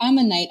like, I'm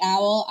a night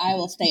owl. I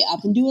will stay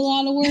up and do a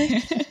lot of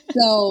work.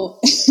 So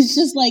it's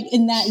just like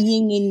in that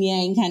yin and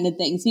yang kind of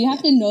thing. So you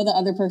have to know the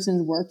other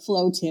person's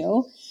workflow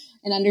too.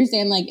 And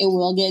understand, like, it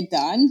will get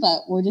done,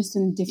 but we're just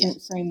in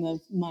different frame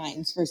of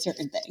minds for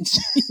certain things.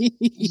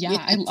 Yeah,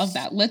 I love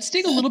that. Let's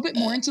dig a little bit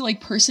more into,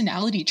 like,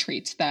 personality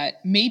traits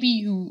that maybe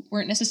you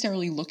weren't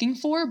necessarily looking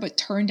for, but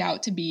turned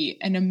out to be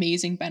an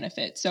amazing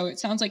benefit. So it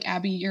sounds like,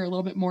 Abbie, you're a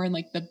little bit more in,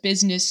 like, the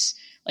business,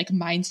 like,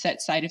 mindset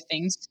side of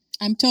things.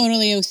 I'm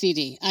totally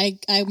OCD.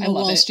 I'm a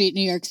Wall Street,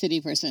 New York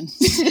City person.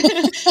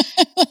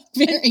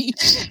 Very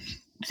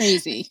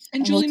crazy.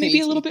 And Julie, maybe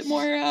a little bit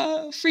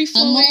more free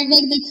flowing. I'm more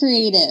like the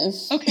creative.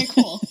 Okay,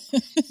 cool.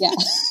 Yeah.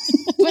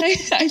 But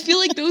I feel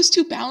like those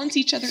two balance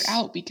each other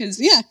out, because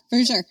yeah,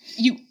 for sure.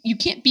 You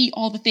can't be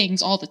all the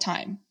things all the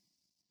time.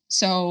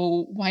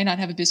 So why not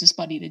have a business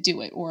buddy to do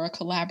it or a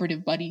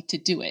collaborative buddy to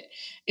do it?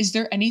 Is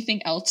there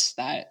anything else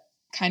that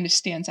kind of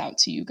stands out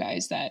to you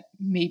guys that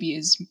maybe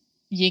is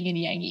yin and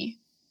yangy?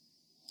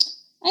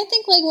 I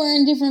think like we're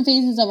in different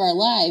phases of our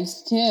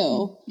lives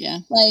too. Yeah.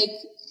 Like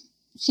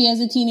she has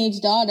a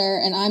teenage daughter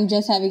and I'm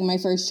just having my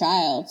first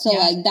child. So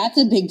like that's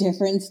a big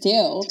difference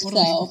too.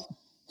 Totally. So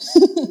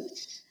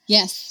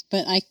yes,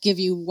 but I give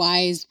you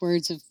wise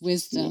words of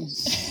wisdom.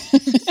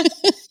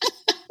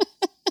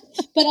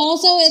 But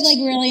also it like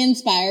really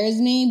inspires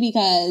me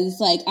because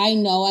like I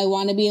know I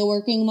want to be a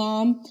working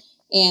mom,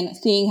 and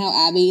seeing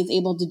how Abbie is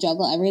able to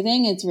juggle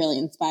everything, it's really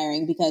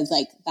inspiring because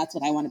like that's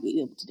what I want to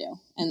be able to do.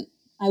 And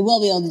I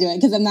will be able to do it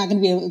because I'm not going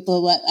to be able to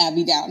let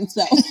Abbie down.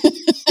 So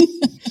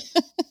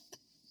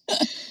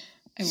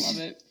I love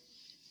it.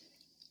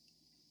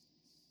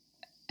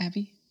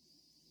 Abbie?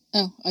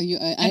 Oh, are you?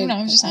 I don't know.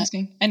 I was just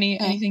asking.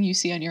 Anything you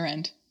see on your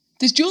end?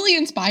 Does Julie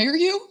inspire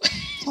you?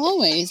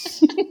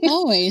 Always.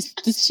 Always.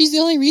 She's the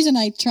only reason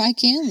I try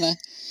Canva.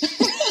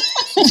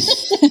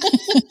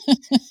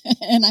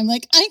 And I'm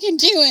like, I can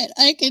do it.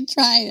 I can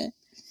try it.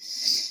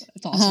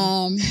 That's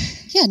awesome.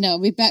 Yeah, no,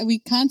 we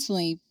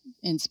constantly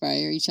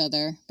inspire each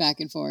other back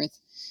and forth.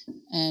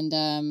 And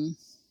I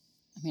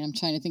mean, I'm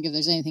trying to think if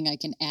there's anything I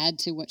can add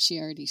to what she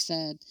already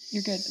said.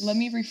 You're good. Let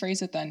me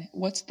rephrase it then.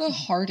 What's the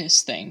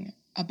hardest thing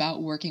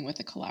about working with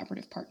a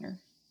collaborative partner?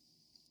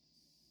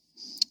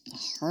 The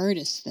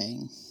hardest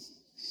thing?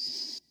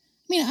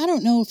 I mean, I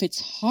don't know if it's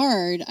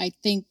hard. I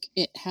think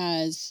it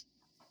has...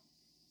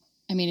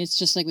 I mean, it's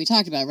just like we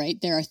talked about, right?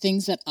 There are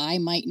things that I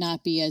might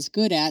not be as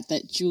good at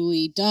that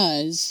Julie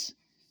does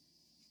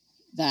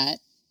that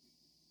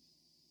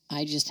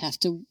I just have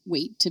to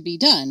wait to be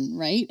done,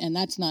 right? And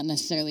that's not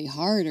necessarily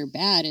hard or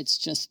bad. It's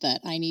just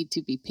that I need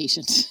to be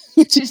patient,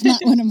 which is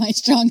not one of my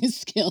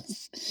strongest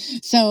skills.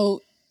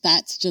 So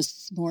that's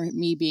just more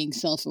me being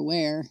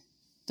self-aware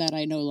that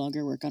I no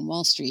longer work on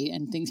Wall Street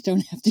and things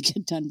don't have to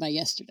get done by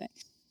yesterday.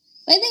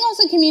 I think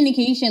also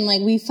communication,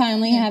 like we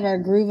finally have our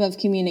groove of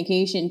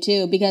communication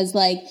too, because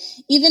like,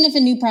 even if a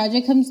new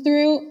project comes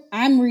through,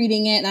 I'm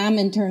reading it and I'm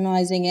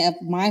internalizing it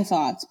of my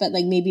thoughts, but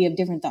like maybe of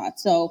different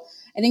thoughts. So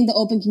I think the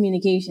open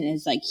communication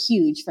is like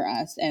huge for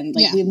us. And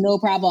like, we have no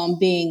problem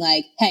being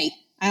like, hey,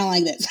 I don't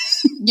like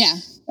this. Yeah.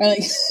 Or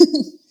like,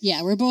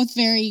 yeah, we're both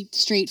very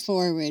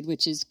straightforward,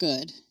 which is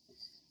good.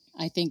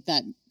 I think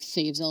that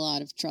saves a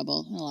lot of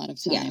trouble, a lot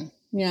of time. Yeah.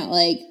 Yeah,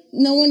 like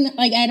no one,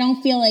 like I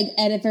don't feel like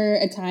ever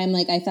a time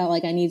like I felt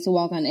like I need to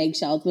walk on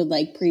eggshells with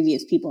like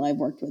previous people I've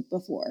worked with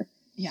before.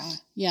 Yeah.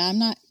 Yeah, I'm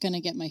not going to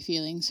get my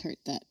feelings hurt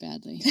that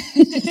badly.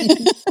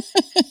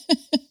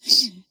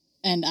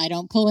 And I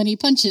don't pull any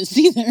punches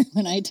either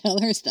when I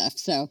tell her stuff.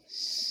 So,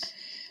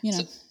 you know.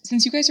 So,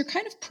 since you guys are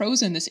kind of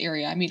pros in this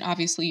area, I mean,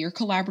 obviously your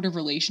collaborative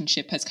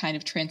relationship has kind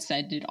of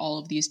transcended all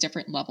of these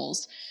different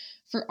levels.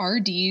 For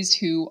RDs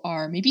who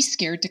are maybe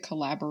scared to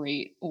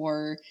collaborate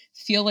or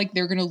feel like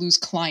they're going to lose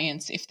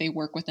clients if they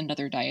work with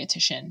another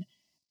dietitian,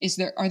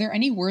 are there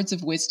any words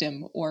of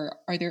wisdom or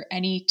are there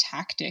any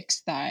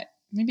tactics that,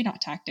 maybe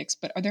not tactics,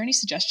 but are there any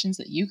suggestions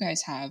that you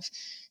guys have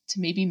to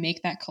maybe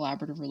make that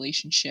collaborative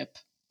relationship,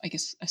 I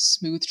guess, a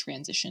smooth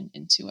transition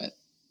into it?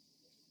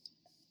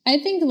 I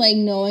think like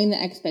knowing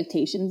the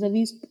expectations of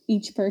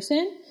each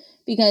person,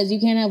 because you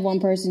can't have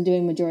one person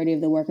doing majority of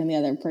the work and the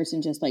other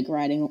person just like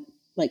riding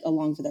like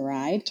along for the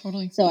ride.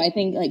 Totally. So I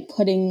think like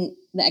putting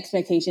the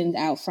expectations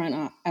out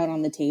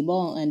on the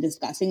table and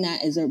discussing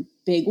that is a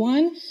big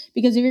one,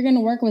 because if you're going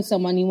to work with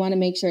someone, you want to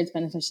make sure it's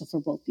beneficial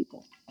for both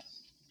people.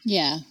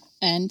 Yeah.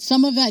 And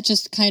some of that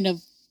just kind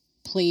of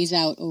plays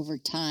out over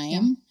time.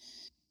 Yeah.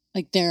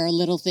 Like there are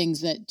little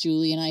things that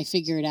Julie and I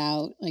figured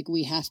out, like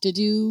we have to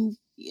do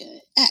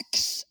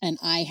X and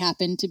I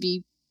happen to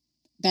be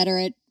better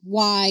at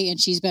Y and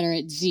she's better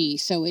at Z.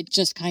 So it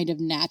just kind of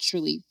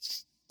naturally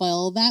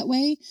fell that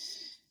way.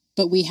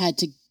 But we had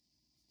to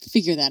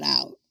figure that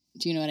out.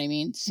 Do you know what I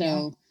mean?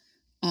 So,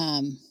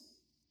 I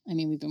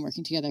mean, we've been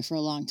working together for a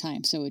long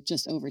time. So it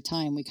just over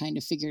time, we kind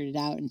of figured it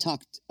out and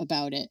talked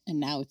about it. And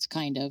now it's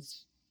kind of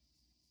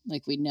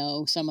like we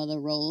know some of the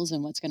roles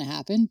and what's going to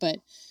happen. But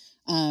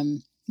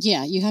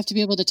yeah, you have to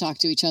be able to talk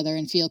to each other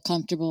and feel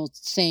comfortable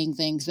saying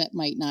things that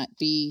might not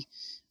be,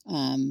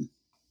 I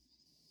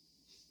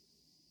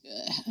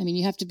mean,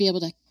 you have to be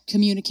able to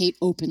communicate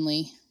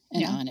openly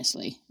and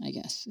honestly, I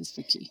guess, is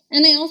the key.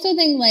 And I also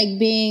think like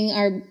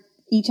being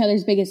each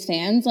other's biggest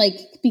fans, like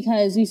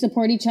because we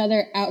support each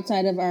other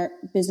outside of our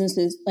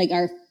businesses, like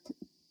our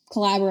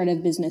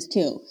collaborative business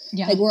too.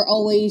 Yeah. Like we're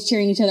always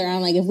cheering each other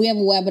on. Like if we have a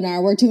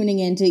webinar, we're tuning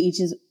into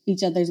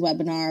each other's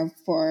webinar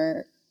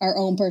for our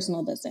own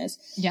personal business.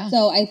 Yeah.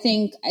 So I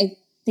think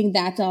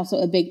that's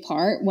also a big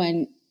part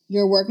when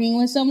you're working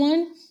with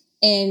someone.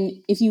 And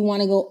if you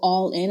want to go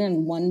all in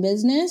on one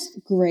business,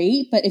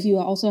 great. But if you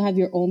also have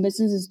your own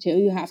businesses too,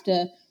 you have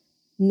to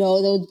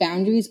know those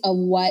boundaries of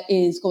what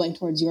is going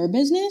towards your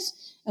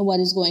business and what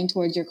is going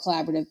towards your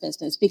collaborative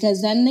business.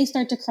 Because then they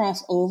start to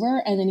cross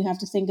over and then you have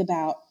to think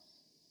about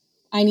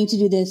I need to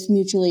do this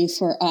mutually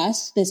for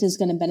us. This is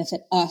going to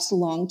benefit us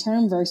long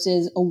term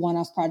versus a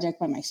one-off project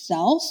by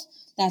myself.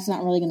 That's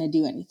not really going to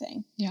do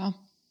anything. Yeah.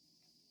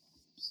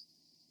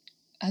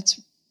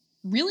 That's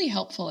really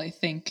helpful, I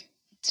think,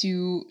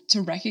 to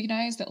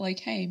recognize that, like,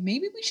 hey,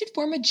 maybe we should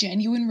form a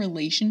genuine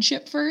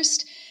relationship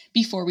first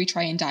before we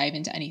try and dive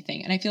into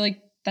anything. And I feel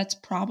like that's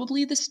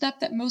probably the step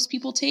that most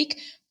people take,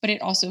 but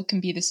it also can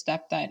be the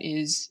step that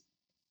is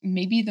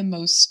maybe the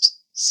most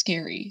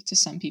scary to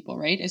some people,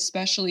 right?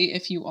 Especially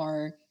if you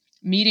are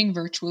meeting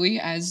virtually,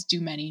 as do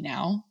many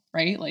now,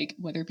 right? Like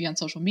whether it be on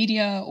social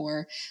media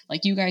or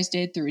like you guys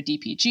did through a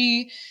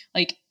DPG,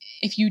 like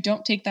if you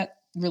don't take that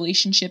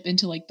relationship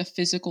into like the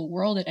physical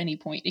world at any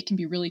point, it can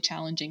be really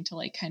challenging to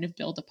like kind of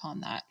build upon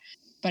that.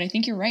 But I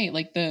think you're right.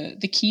 Like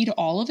the key to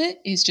all of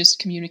it is just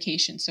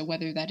communication. So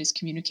whether that is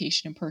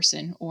communication in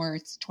person or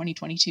it's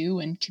 2022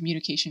 and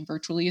communication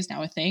virtually is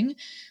now a thing,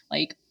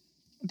 like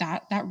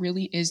that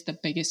really is the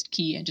biggest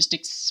key, and just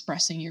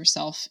expressing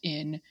yourself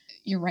in,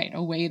 you're right,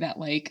 a way that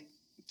like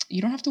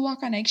you don't have to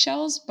walk on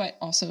eggshells, but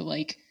also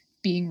like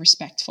being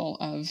respectful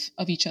of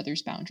each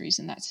other's boundaries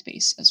in that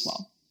space as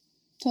well.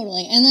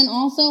 Totally. And then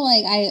also,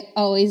 like, I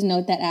always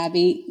note that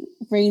Abbie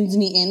reins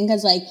me in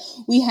because, like,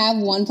 we have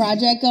one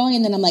project going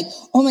and then I'm like,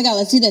 oh my God,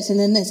 let's do this and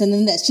then this and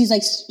then this. She's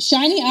like,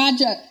 shiny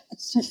object.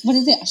 What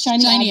is it?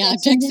 Shiny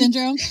object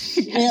syndrome.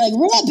 They're like,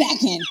 reel it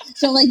back in.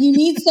 So, like, you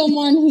need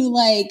someone who,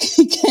 like,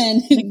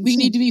 can. Like, we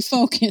need to be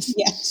focused.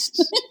 Yes.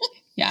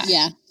 Yeah.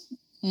 Yeah.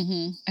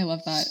 Mm-hmm. I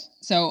love that.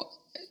 So,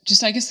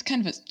 just, I guess,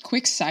 kind of a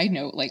quick side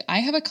note, like, I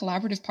have a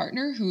collaborative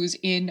partner who's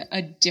in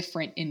a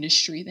different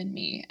industry than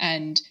me,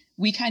 and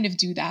we kind of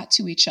do that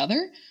to each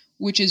other,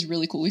 which is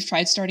really cool. We've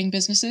tried starting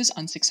businesses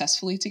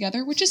unsuccessfully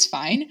together, which is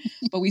fine,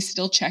 but we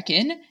still check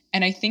in.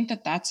 And I think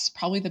that that's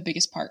probably the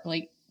biggest part,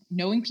 like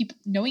knowing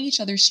each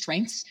other's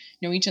strengths,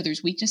 knowing each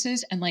other's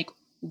weaknesses, and like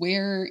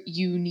where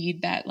you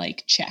need that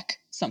like check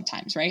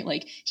sometimes, right?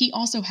 Like he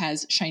also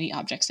has shiny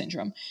object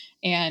syndrome.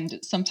 And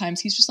sometimes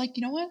he's just like,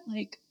 you know what?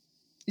 Like,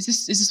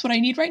 is this what I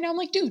need right now? I'm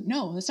like, dude,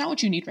 no, that's not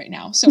what you need right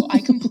now. So I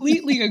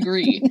completely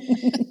agree.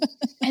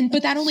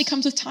 But that only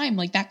comes with time.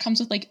 Like that comes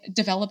with like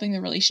developing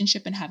the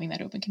relationship and having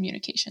that open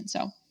communication.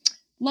 So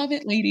love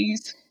it,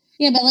 ladies.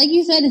 Yeah. But like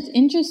you said, it's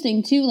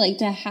interesting too, like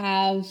to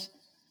have,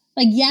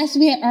 like, yes,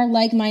 we are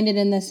like-minded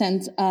in the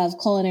sense of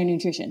culinary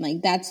nutrition.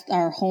 Like that's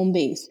our home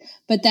base.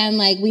 But then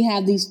like we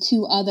have these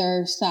two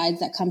other sides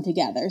that come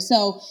together.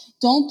 So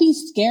don't be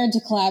scared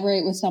to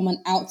collaborate with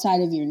someone outside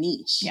of your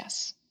niche.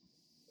 Yes.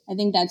 I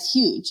think that's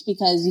huge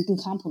because you can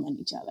complement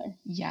each other.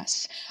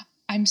 Yes.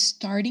 I'm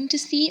starting to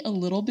see a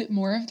little bit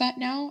more of that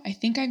now. I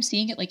think I'm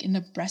seeing it like in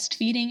the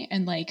breastfeeding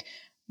and like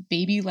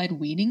baby-led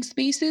weaning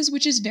spaces,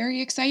 which is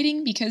very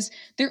exciting because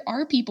there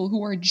are people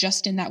who are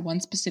just in that one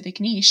specific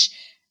niche,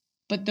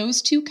 but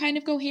those two kind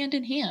of go hand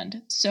in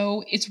hand.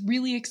 So it's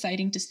really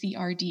exciting to see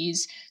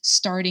RDs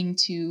starting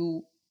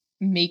to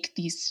make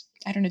these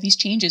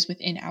changes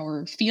within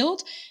our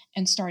field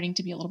and starting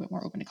to be a little bit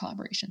more open to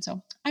collaboration.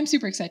 So I'm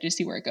super excited to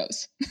see where it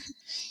goes.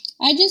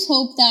 I just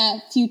hope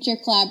that future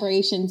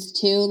collaborations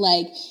too,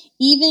 like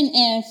even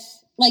if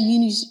like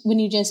when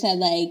you just said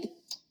like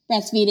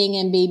breastfeeding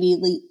and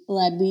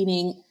baby-led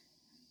weaning,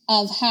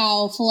 of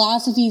how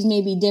philosophies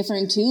may be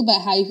different too,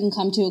 but how you can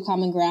come to a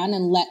common ground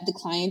and let the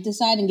client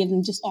decide and give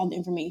them just all the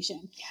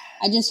information. Yes.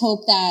 I just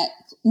hope that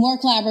more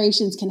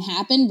collaborations can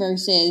happen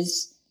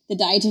versus the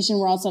dietitian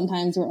world.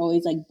 Sometimes we're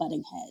always like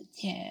butting heads.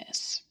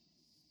 Yes.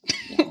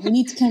 Yeah, we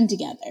need to come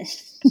together.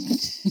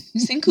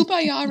 Sing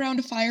Kumbaya around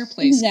a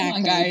fireplace.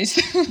 Exactly. Come on, guys.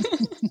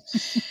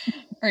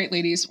 All right,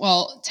 ladies.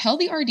 Well, tell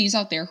the RDs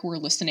out there who are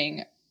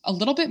listening a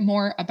little bit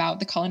more about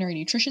the Culinary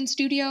Nutrition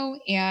Studio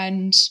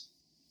and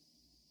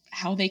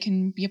how they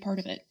can be a part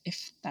of it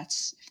if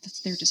that's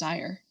their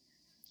desire.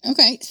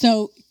 Okay,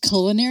 so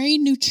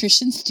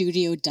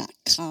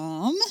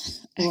culinarynutritionstudio.com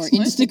or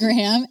Excellent.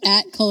 Instagram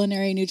at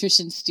Culinary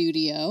Nutrition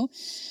Studio.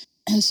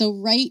 So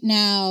right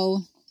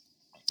now,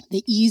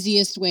 the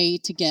easiest way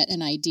to get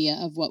an idea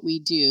of what we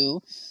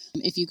do,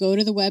 if you go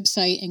to the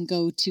website and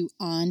go to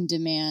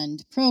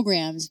on-demand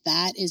programs,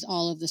 that is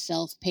all of the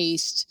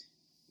self-paced,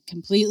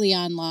 completely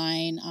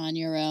online, on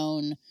your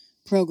own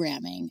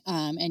programming.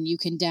 And you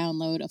can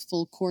download a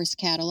full course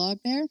catalog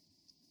there.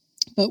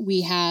 But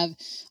we have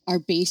our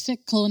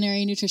basic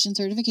culinary nutrition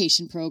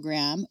certification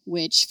program,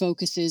 which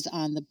focuses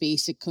on the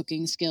basic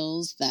cooking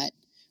skills that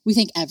we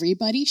think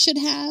everybody should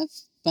have,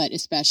 but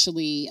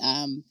especially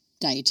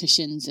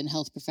dietitians and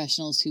health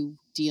professionals who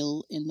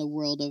deal in the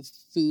world of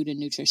food and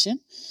nutrition.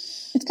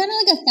 It's kind of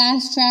like a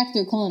fast track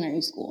through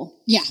culinary school.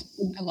 Yeah.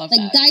 I love that.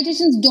 Like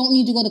dietitians don't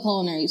need to go to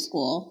culinary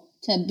school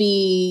to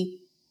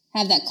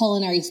have that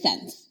culinary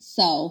sense.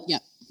 So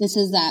yep. This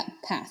is that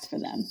path for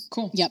them.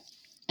 Cool. Yep.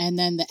 And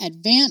then the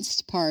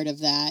advanced part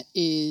of that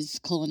is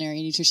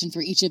culinary nutrition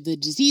for each of the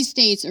disease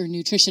states or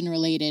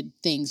nutrition-related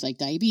things like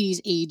diabetes,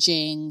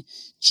 aging,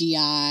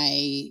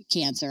 GI,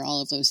 cancer,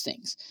 all of those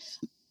things.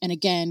 And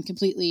again,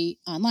 completely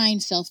online,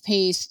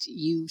 self-paced.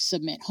 You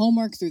submit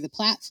homework through the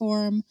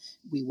platform.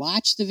 We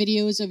watch the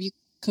videos of you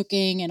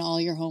cooking and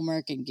all your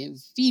homework and give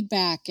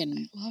feedback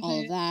and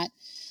all of that.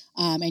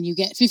 And you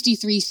get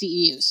 53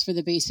 CEUs for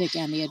the basic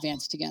and the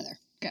advanced together.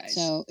 Guys.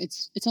 So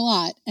it's a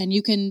lot, and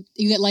you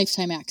get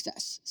lifetime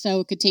access.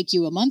 So it could take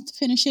you a month to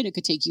finish it. It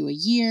could take you a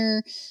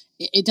year.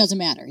 It doesn't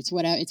matter.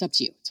 It's up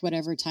to you. It's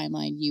whatever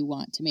timeline you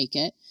want to make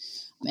it.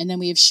 And then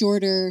we have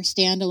shorter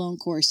standalone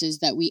courses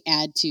that we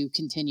add to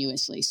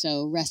continuously.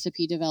 So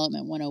Recipe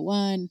Development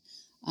 101,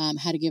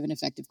 how to give an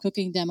effective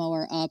cooking demo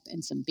are up,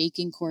 and some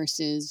baking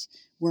courses.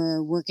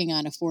 We're working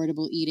on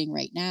affordable eating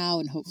right now,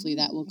 and hopefully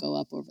that will go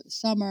up over the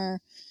summer.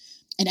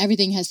 And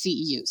everything has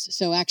CEUs.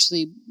 So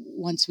actually,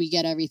 once we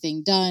get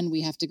everything done,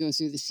 we have to go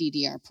through the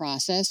CDR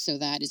process. So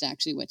that is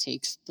actually what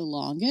takes the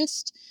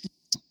longest.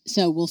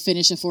 So we'll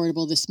finish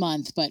affordable this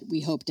month, but we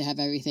hope to have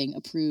everything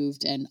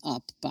approved and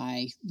up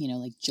by,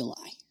 like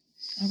July.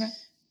 Okay.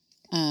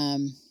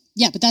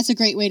 Yeah, but that's a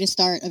great way to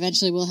start.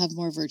 Eventually we'll have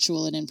more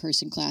virtual and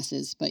in-person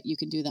classes, but you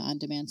can do the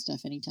on-demand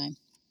stuff anytime.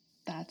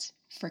 That's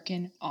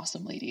freaking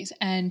awesome, ladies.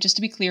 And just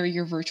to be clear,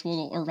 your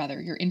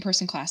your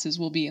in-person classes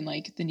will be in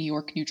like the New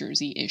York, New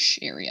Jersey-ish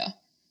area.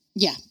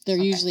 Yeah, they're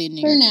usually in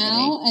New York. For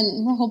now,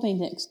 and we're hoping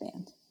to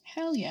expand.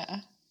 Hell yeah.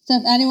 So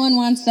if anyone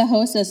wants to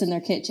host us in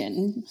their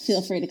kitchen,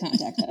 feel free to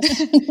contact us.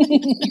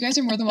 You guys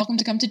are more than welcome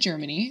to come to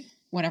Germany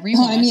whenever you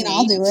want.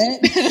 I'll do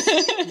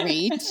it.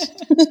 Great.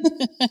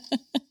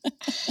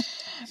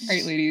 All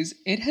right, ladies,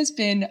 it has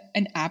been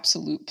an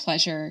absolute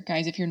pleasure.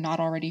 Guys, if you're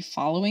not already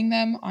following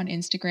them on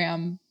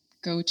Instagram,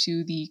 go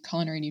to the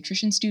Culinary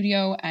Nutrition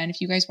Studio. And if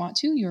you guys want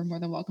to, you're more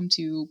than welcome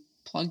to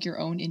plug your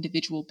own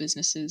individual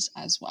businesses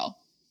as well.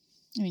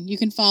 I mean, you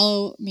can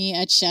follow me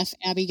at Chef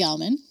Abbie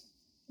Gelman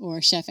or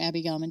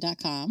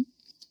chefabbiegelman.com.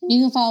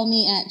 You can follow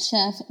me at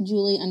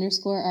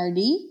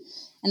chefjulie_RD.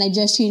 And I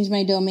just changed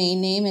my domain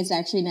name. It's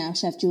actually now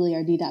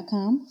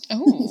chefjulierd.com.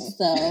 Oh.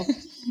 So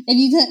if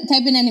you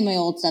type in any of my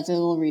old stuff, it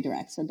will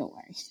redirect. So don't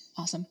worry.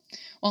 Awesome.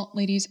 Well,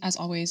 ladies, as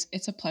always,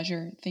 it's a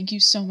pleasure. Thank you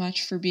so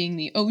much for being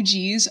the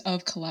OGs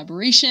of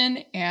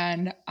collaboration.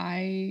 And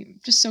I'm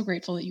just so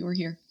grateful that you were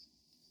here.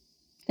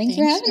 Thanks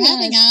for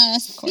having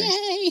us. Of course.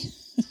 Yay.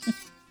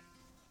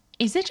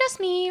 Is it just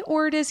me,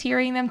 or does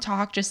hearing them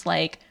talk just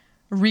like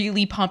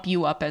really pump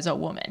you up as a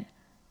woman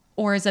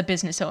or as a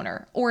business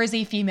owner or as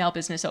a female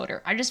business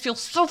owner? I just feel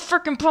so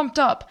freaking pumped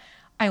up.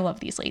 I love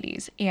these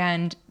ladies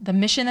and the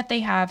mission that they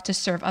have to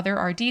serve other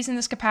RDs in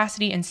this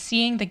capacity and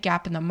seeing the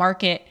gap in the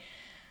market.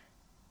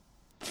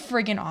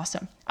 Friggin'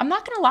 awesome. I'm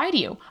not going to lie to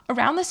you.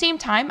 Around the same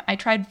time, I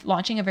tried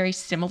launching a very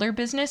similar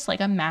business,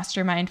 like a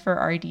mastermind for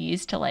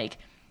RDs to like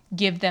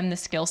give them the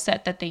skill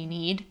set that they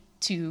need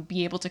to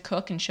be able to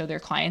cook and show their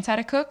clients how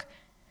to cook.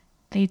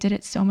 They did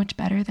it so much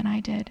better than I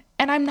did.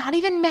 And I'm not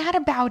even mad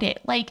about it.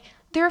 Like,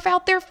 they're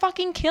out there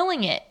fucking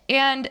killing it.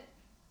 And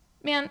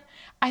man,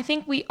 I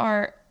think we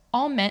are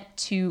all meant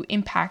to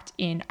impact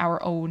in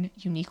our own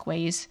unique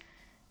ways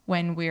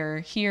when we're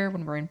here,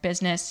 when we're in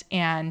business.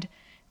 And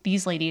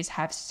these ladies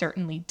have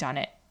certainly done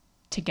it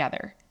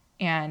together.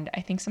 And I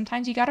think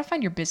sometimes you got to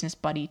find your business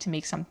buddy to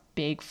make some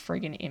big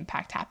friggin'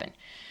 impact happen.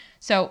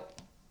 So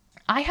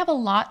I have a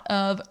lot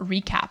of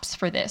recaps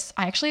for this.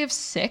 I actually have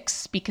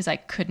 6 because I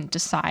couldn't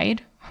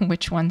decide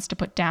which ones to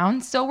put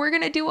down. So we're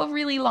going to do a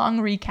really long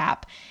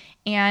recap.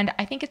 And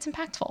I think it's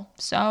impactful.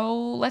 So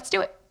let's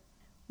do it.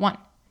 1,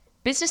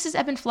 businesses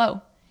ebb and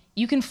flow.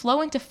 You can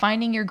flow into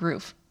finding your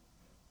groove.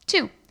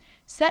 2,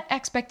 set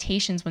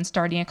expectations when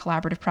starting a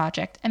collaborative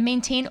project and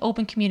maintain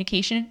open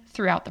communication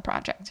throughout the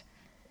project.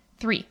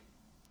 3,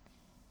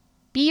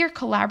 be your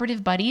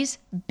collaborative buddy's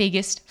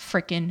biggest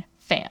frickin'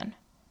 fan.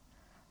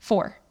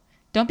 4,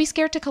 don't be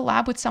scared to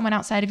collab with someone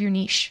outside of your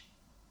niche.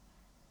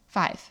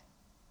 5,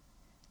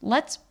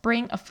 let's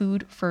bring a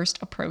food-first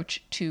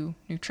approach to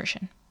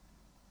nutrition.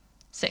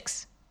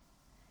 6,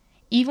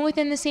 even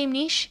within the same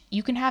niche,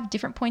 you can have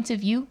different points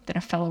of view than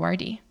a fellow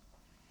RD.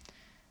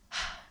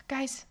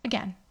 Guys,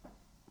 again,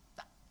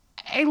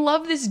 I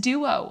love this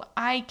duo.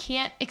 I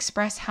can't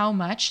express how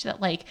much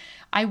that, like,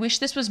 I wish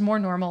this was more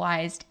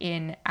normalized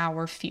in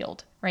our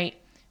field, right?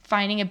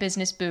 Finding a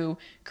business boo,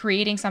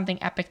 creating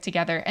something epic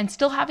together, and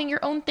still having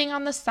your own thing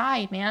on the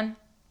side, man.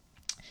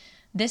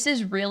 This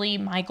is really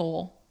my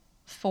goal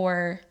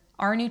for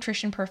our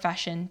nutrition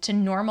profession, to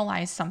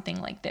normalize something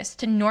like this,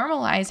 to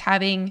normalize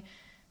having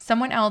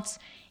someone else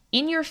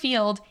in your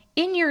field,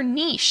 in your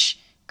niche,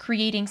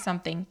 creating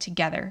something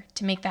together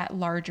to make that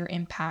larger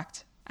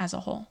impact as a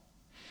whole.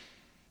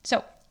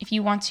 So if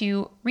you want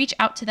to reach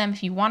out to them,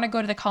 if you want to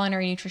go to the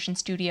Culinary Nutrition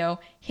Studio,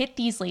 hit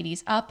these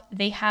ladies up.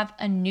 They have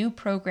a new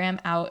program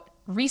out,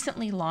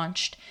 recently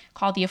launched,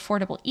 called the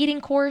Affordable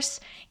Eating Course.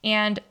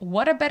 And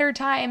what a better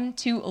time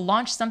to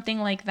launch something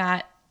like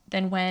that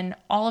than when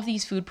all of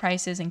these food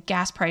prices and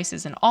gas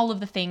prices and all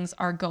of the things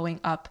are going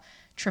up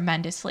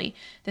tremendously.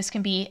 This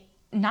can be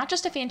not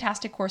just a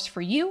fantastic course for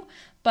you,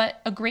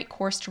 but a great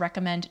course to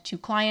recommend to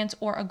clients,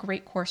 or a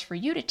great course for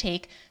you to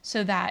take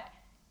so that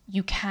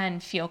you can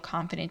feel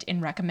confident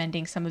in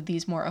recommending some of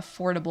these more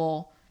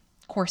affordable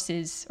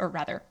courses, or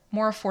rather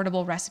more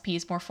affordable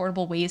recipes, more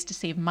affordable ways to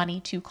save money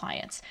to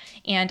clients.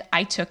 And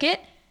I took it.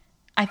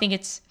 I think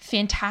it's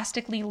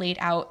fantastically laid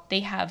out.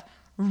 They have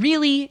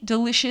really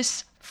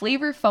delicious,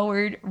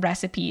 flavor-forward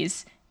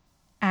recipes,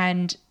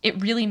 and it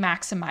really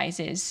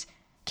maximizes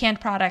canned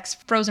products,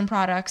 frozen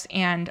products,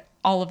 and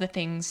all of the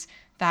things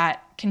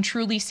that can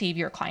truly save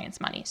your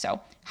clients money. So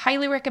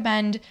highly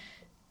recommend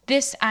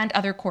this and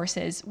other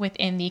courses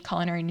within the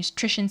Culinary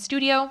Nutrition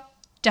Studio.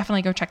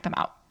 Definitely go check them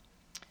out.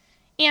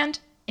 And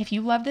if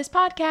you love this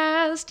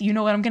podcast, you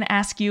know what I'm going to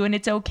ask you, and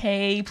it's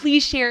okay.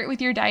 Please share it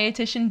with your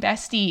dietitian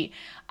bestie.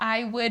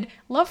 I would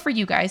love for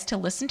you guys to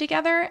listen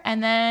together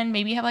and then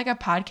maybe have like a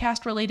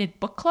podcast related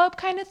book club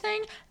kind of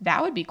thing.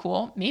 That would be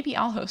cool. Maybe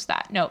I'll host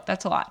that. No,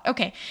 that's a lot.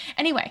 Okay.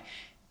 Anyway,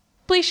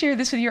 please share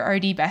this with your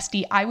RD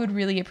bestie. I would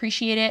really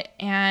appreciate it.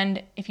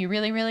 And if you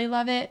really, really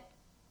love it,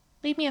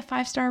 leave me a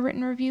 5-star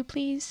written review,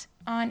 please,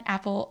 on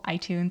Apple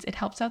iTunes. It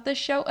helps out the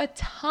show a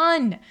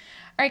ton.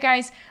 All right,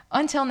 guys,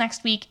 until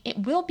next week, it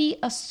will be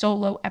a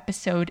solo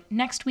episode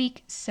next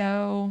week,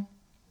 so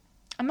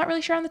I'm not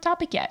really sure on the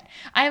topic yet.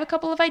 I have a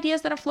couple of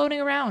ideas that are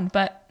floating around,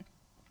 but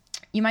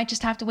you might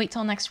just have to wait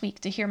till next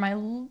week to hear my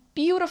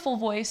beautiful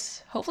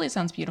voice. Hopefully it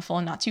sounds beautiful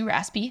and not too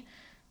raspy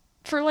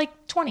for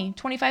like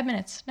 20-25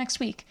 minutes next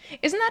week.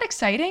 Isn't that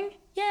exciting?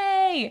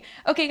 Yay!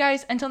 Okay,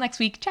 guys, until next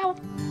week, ciao!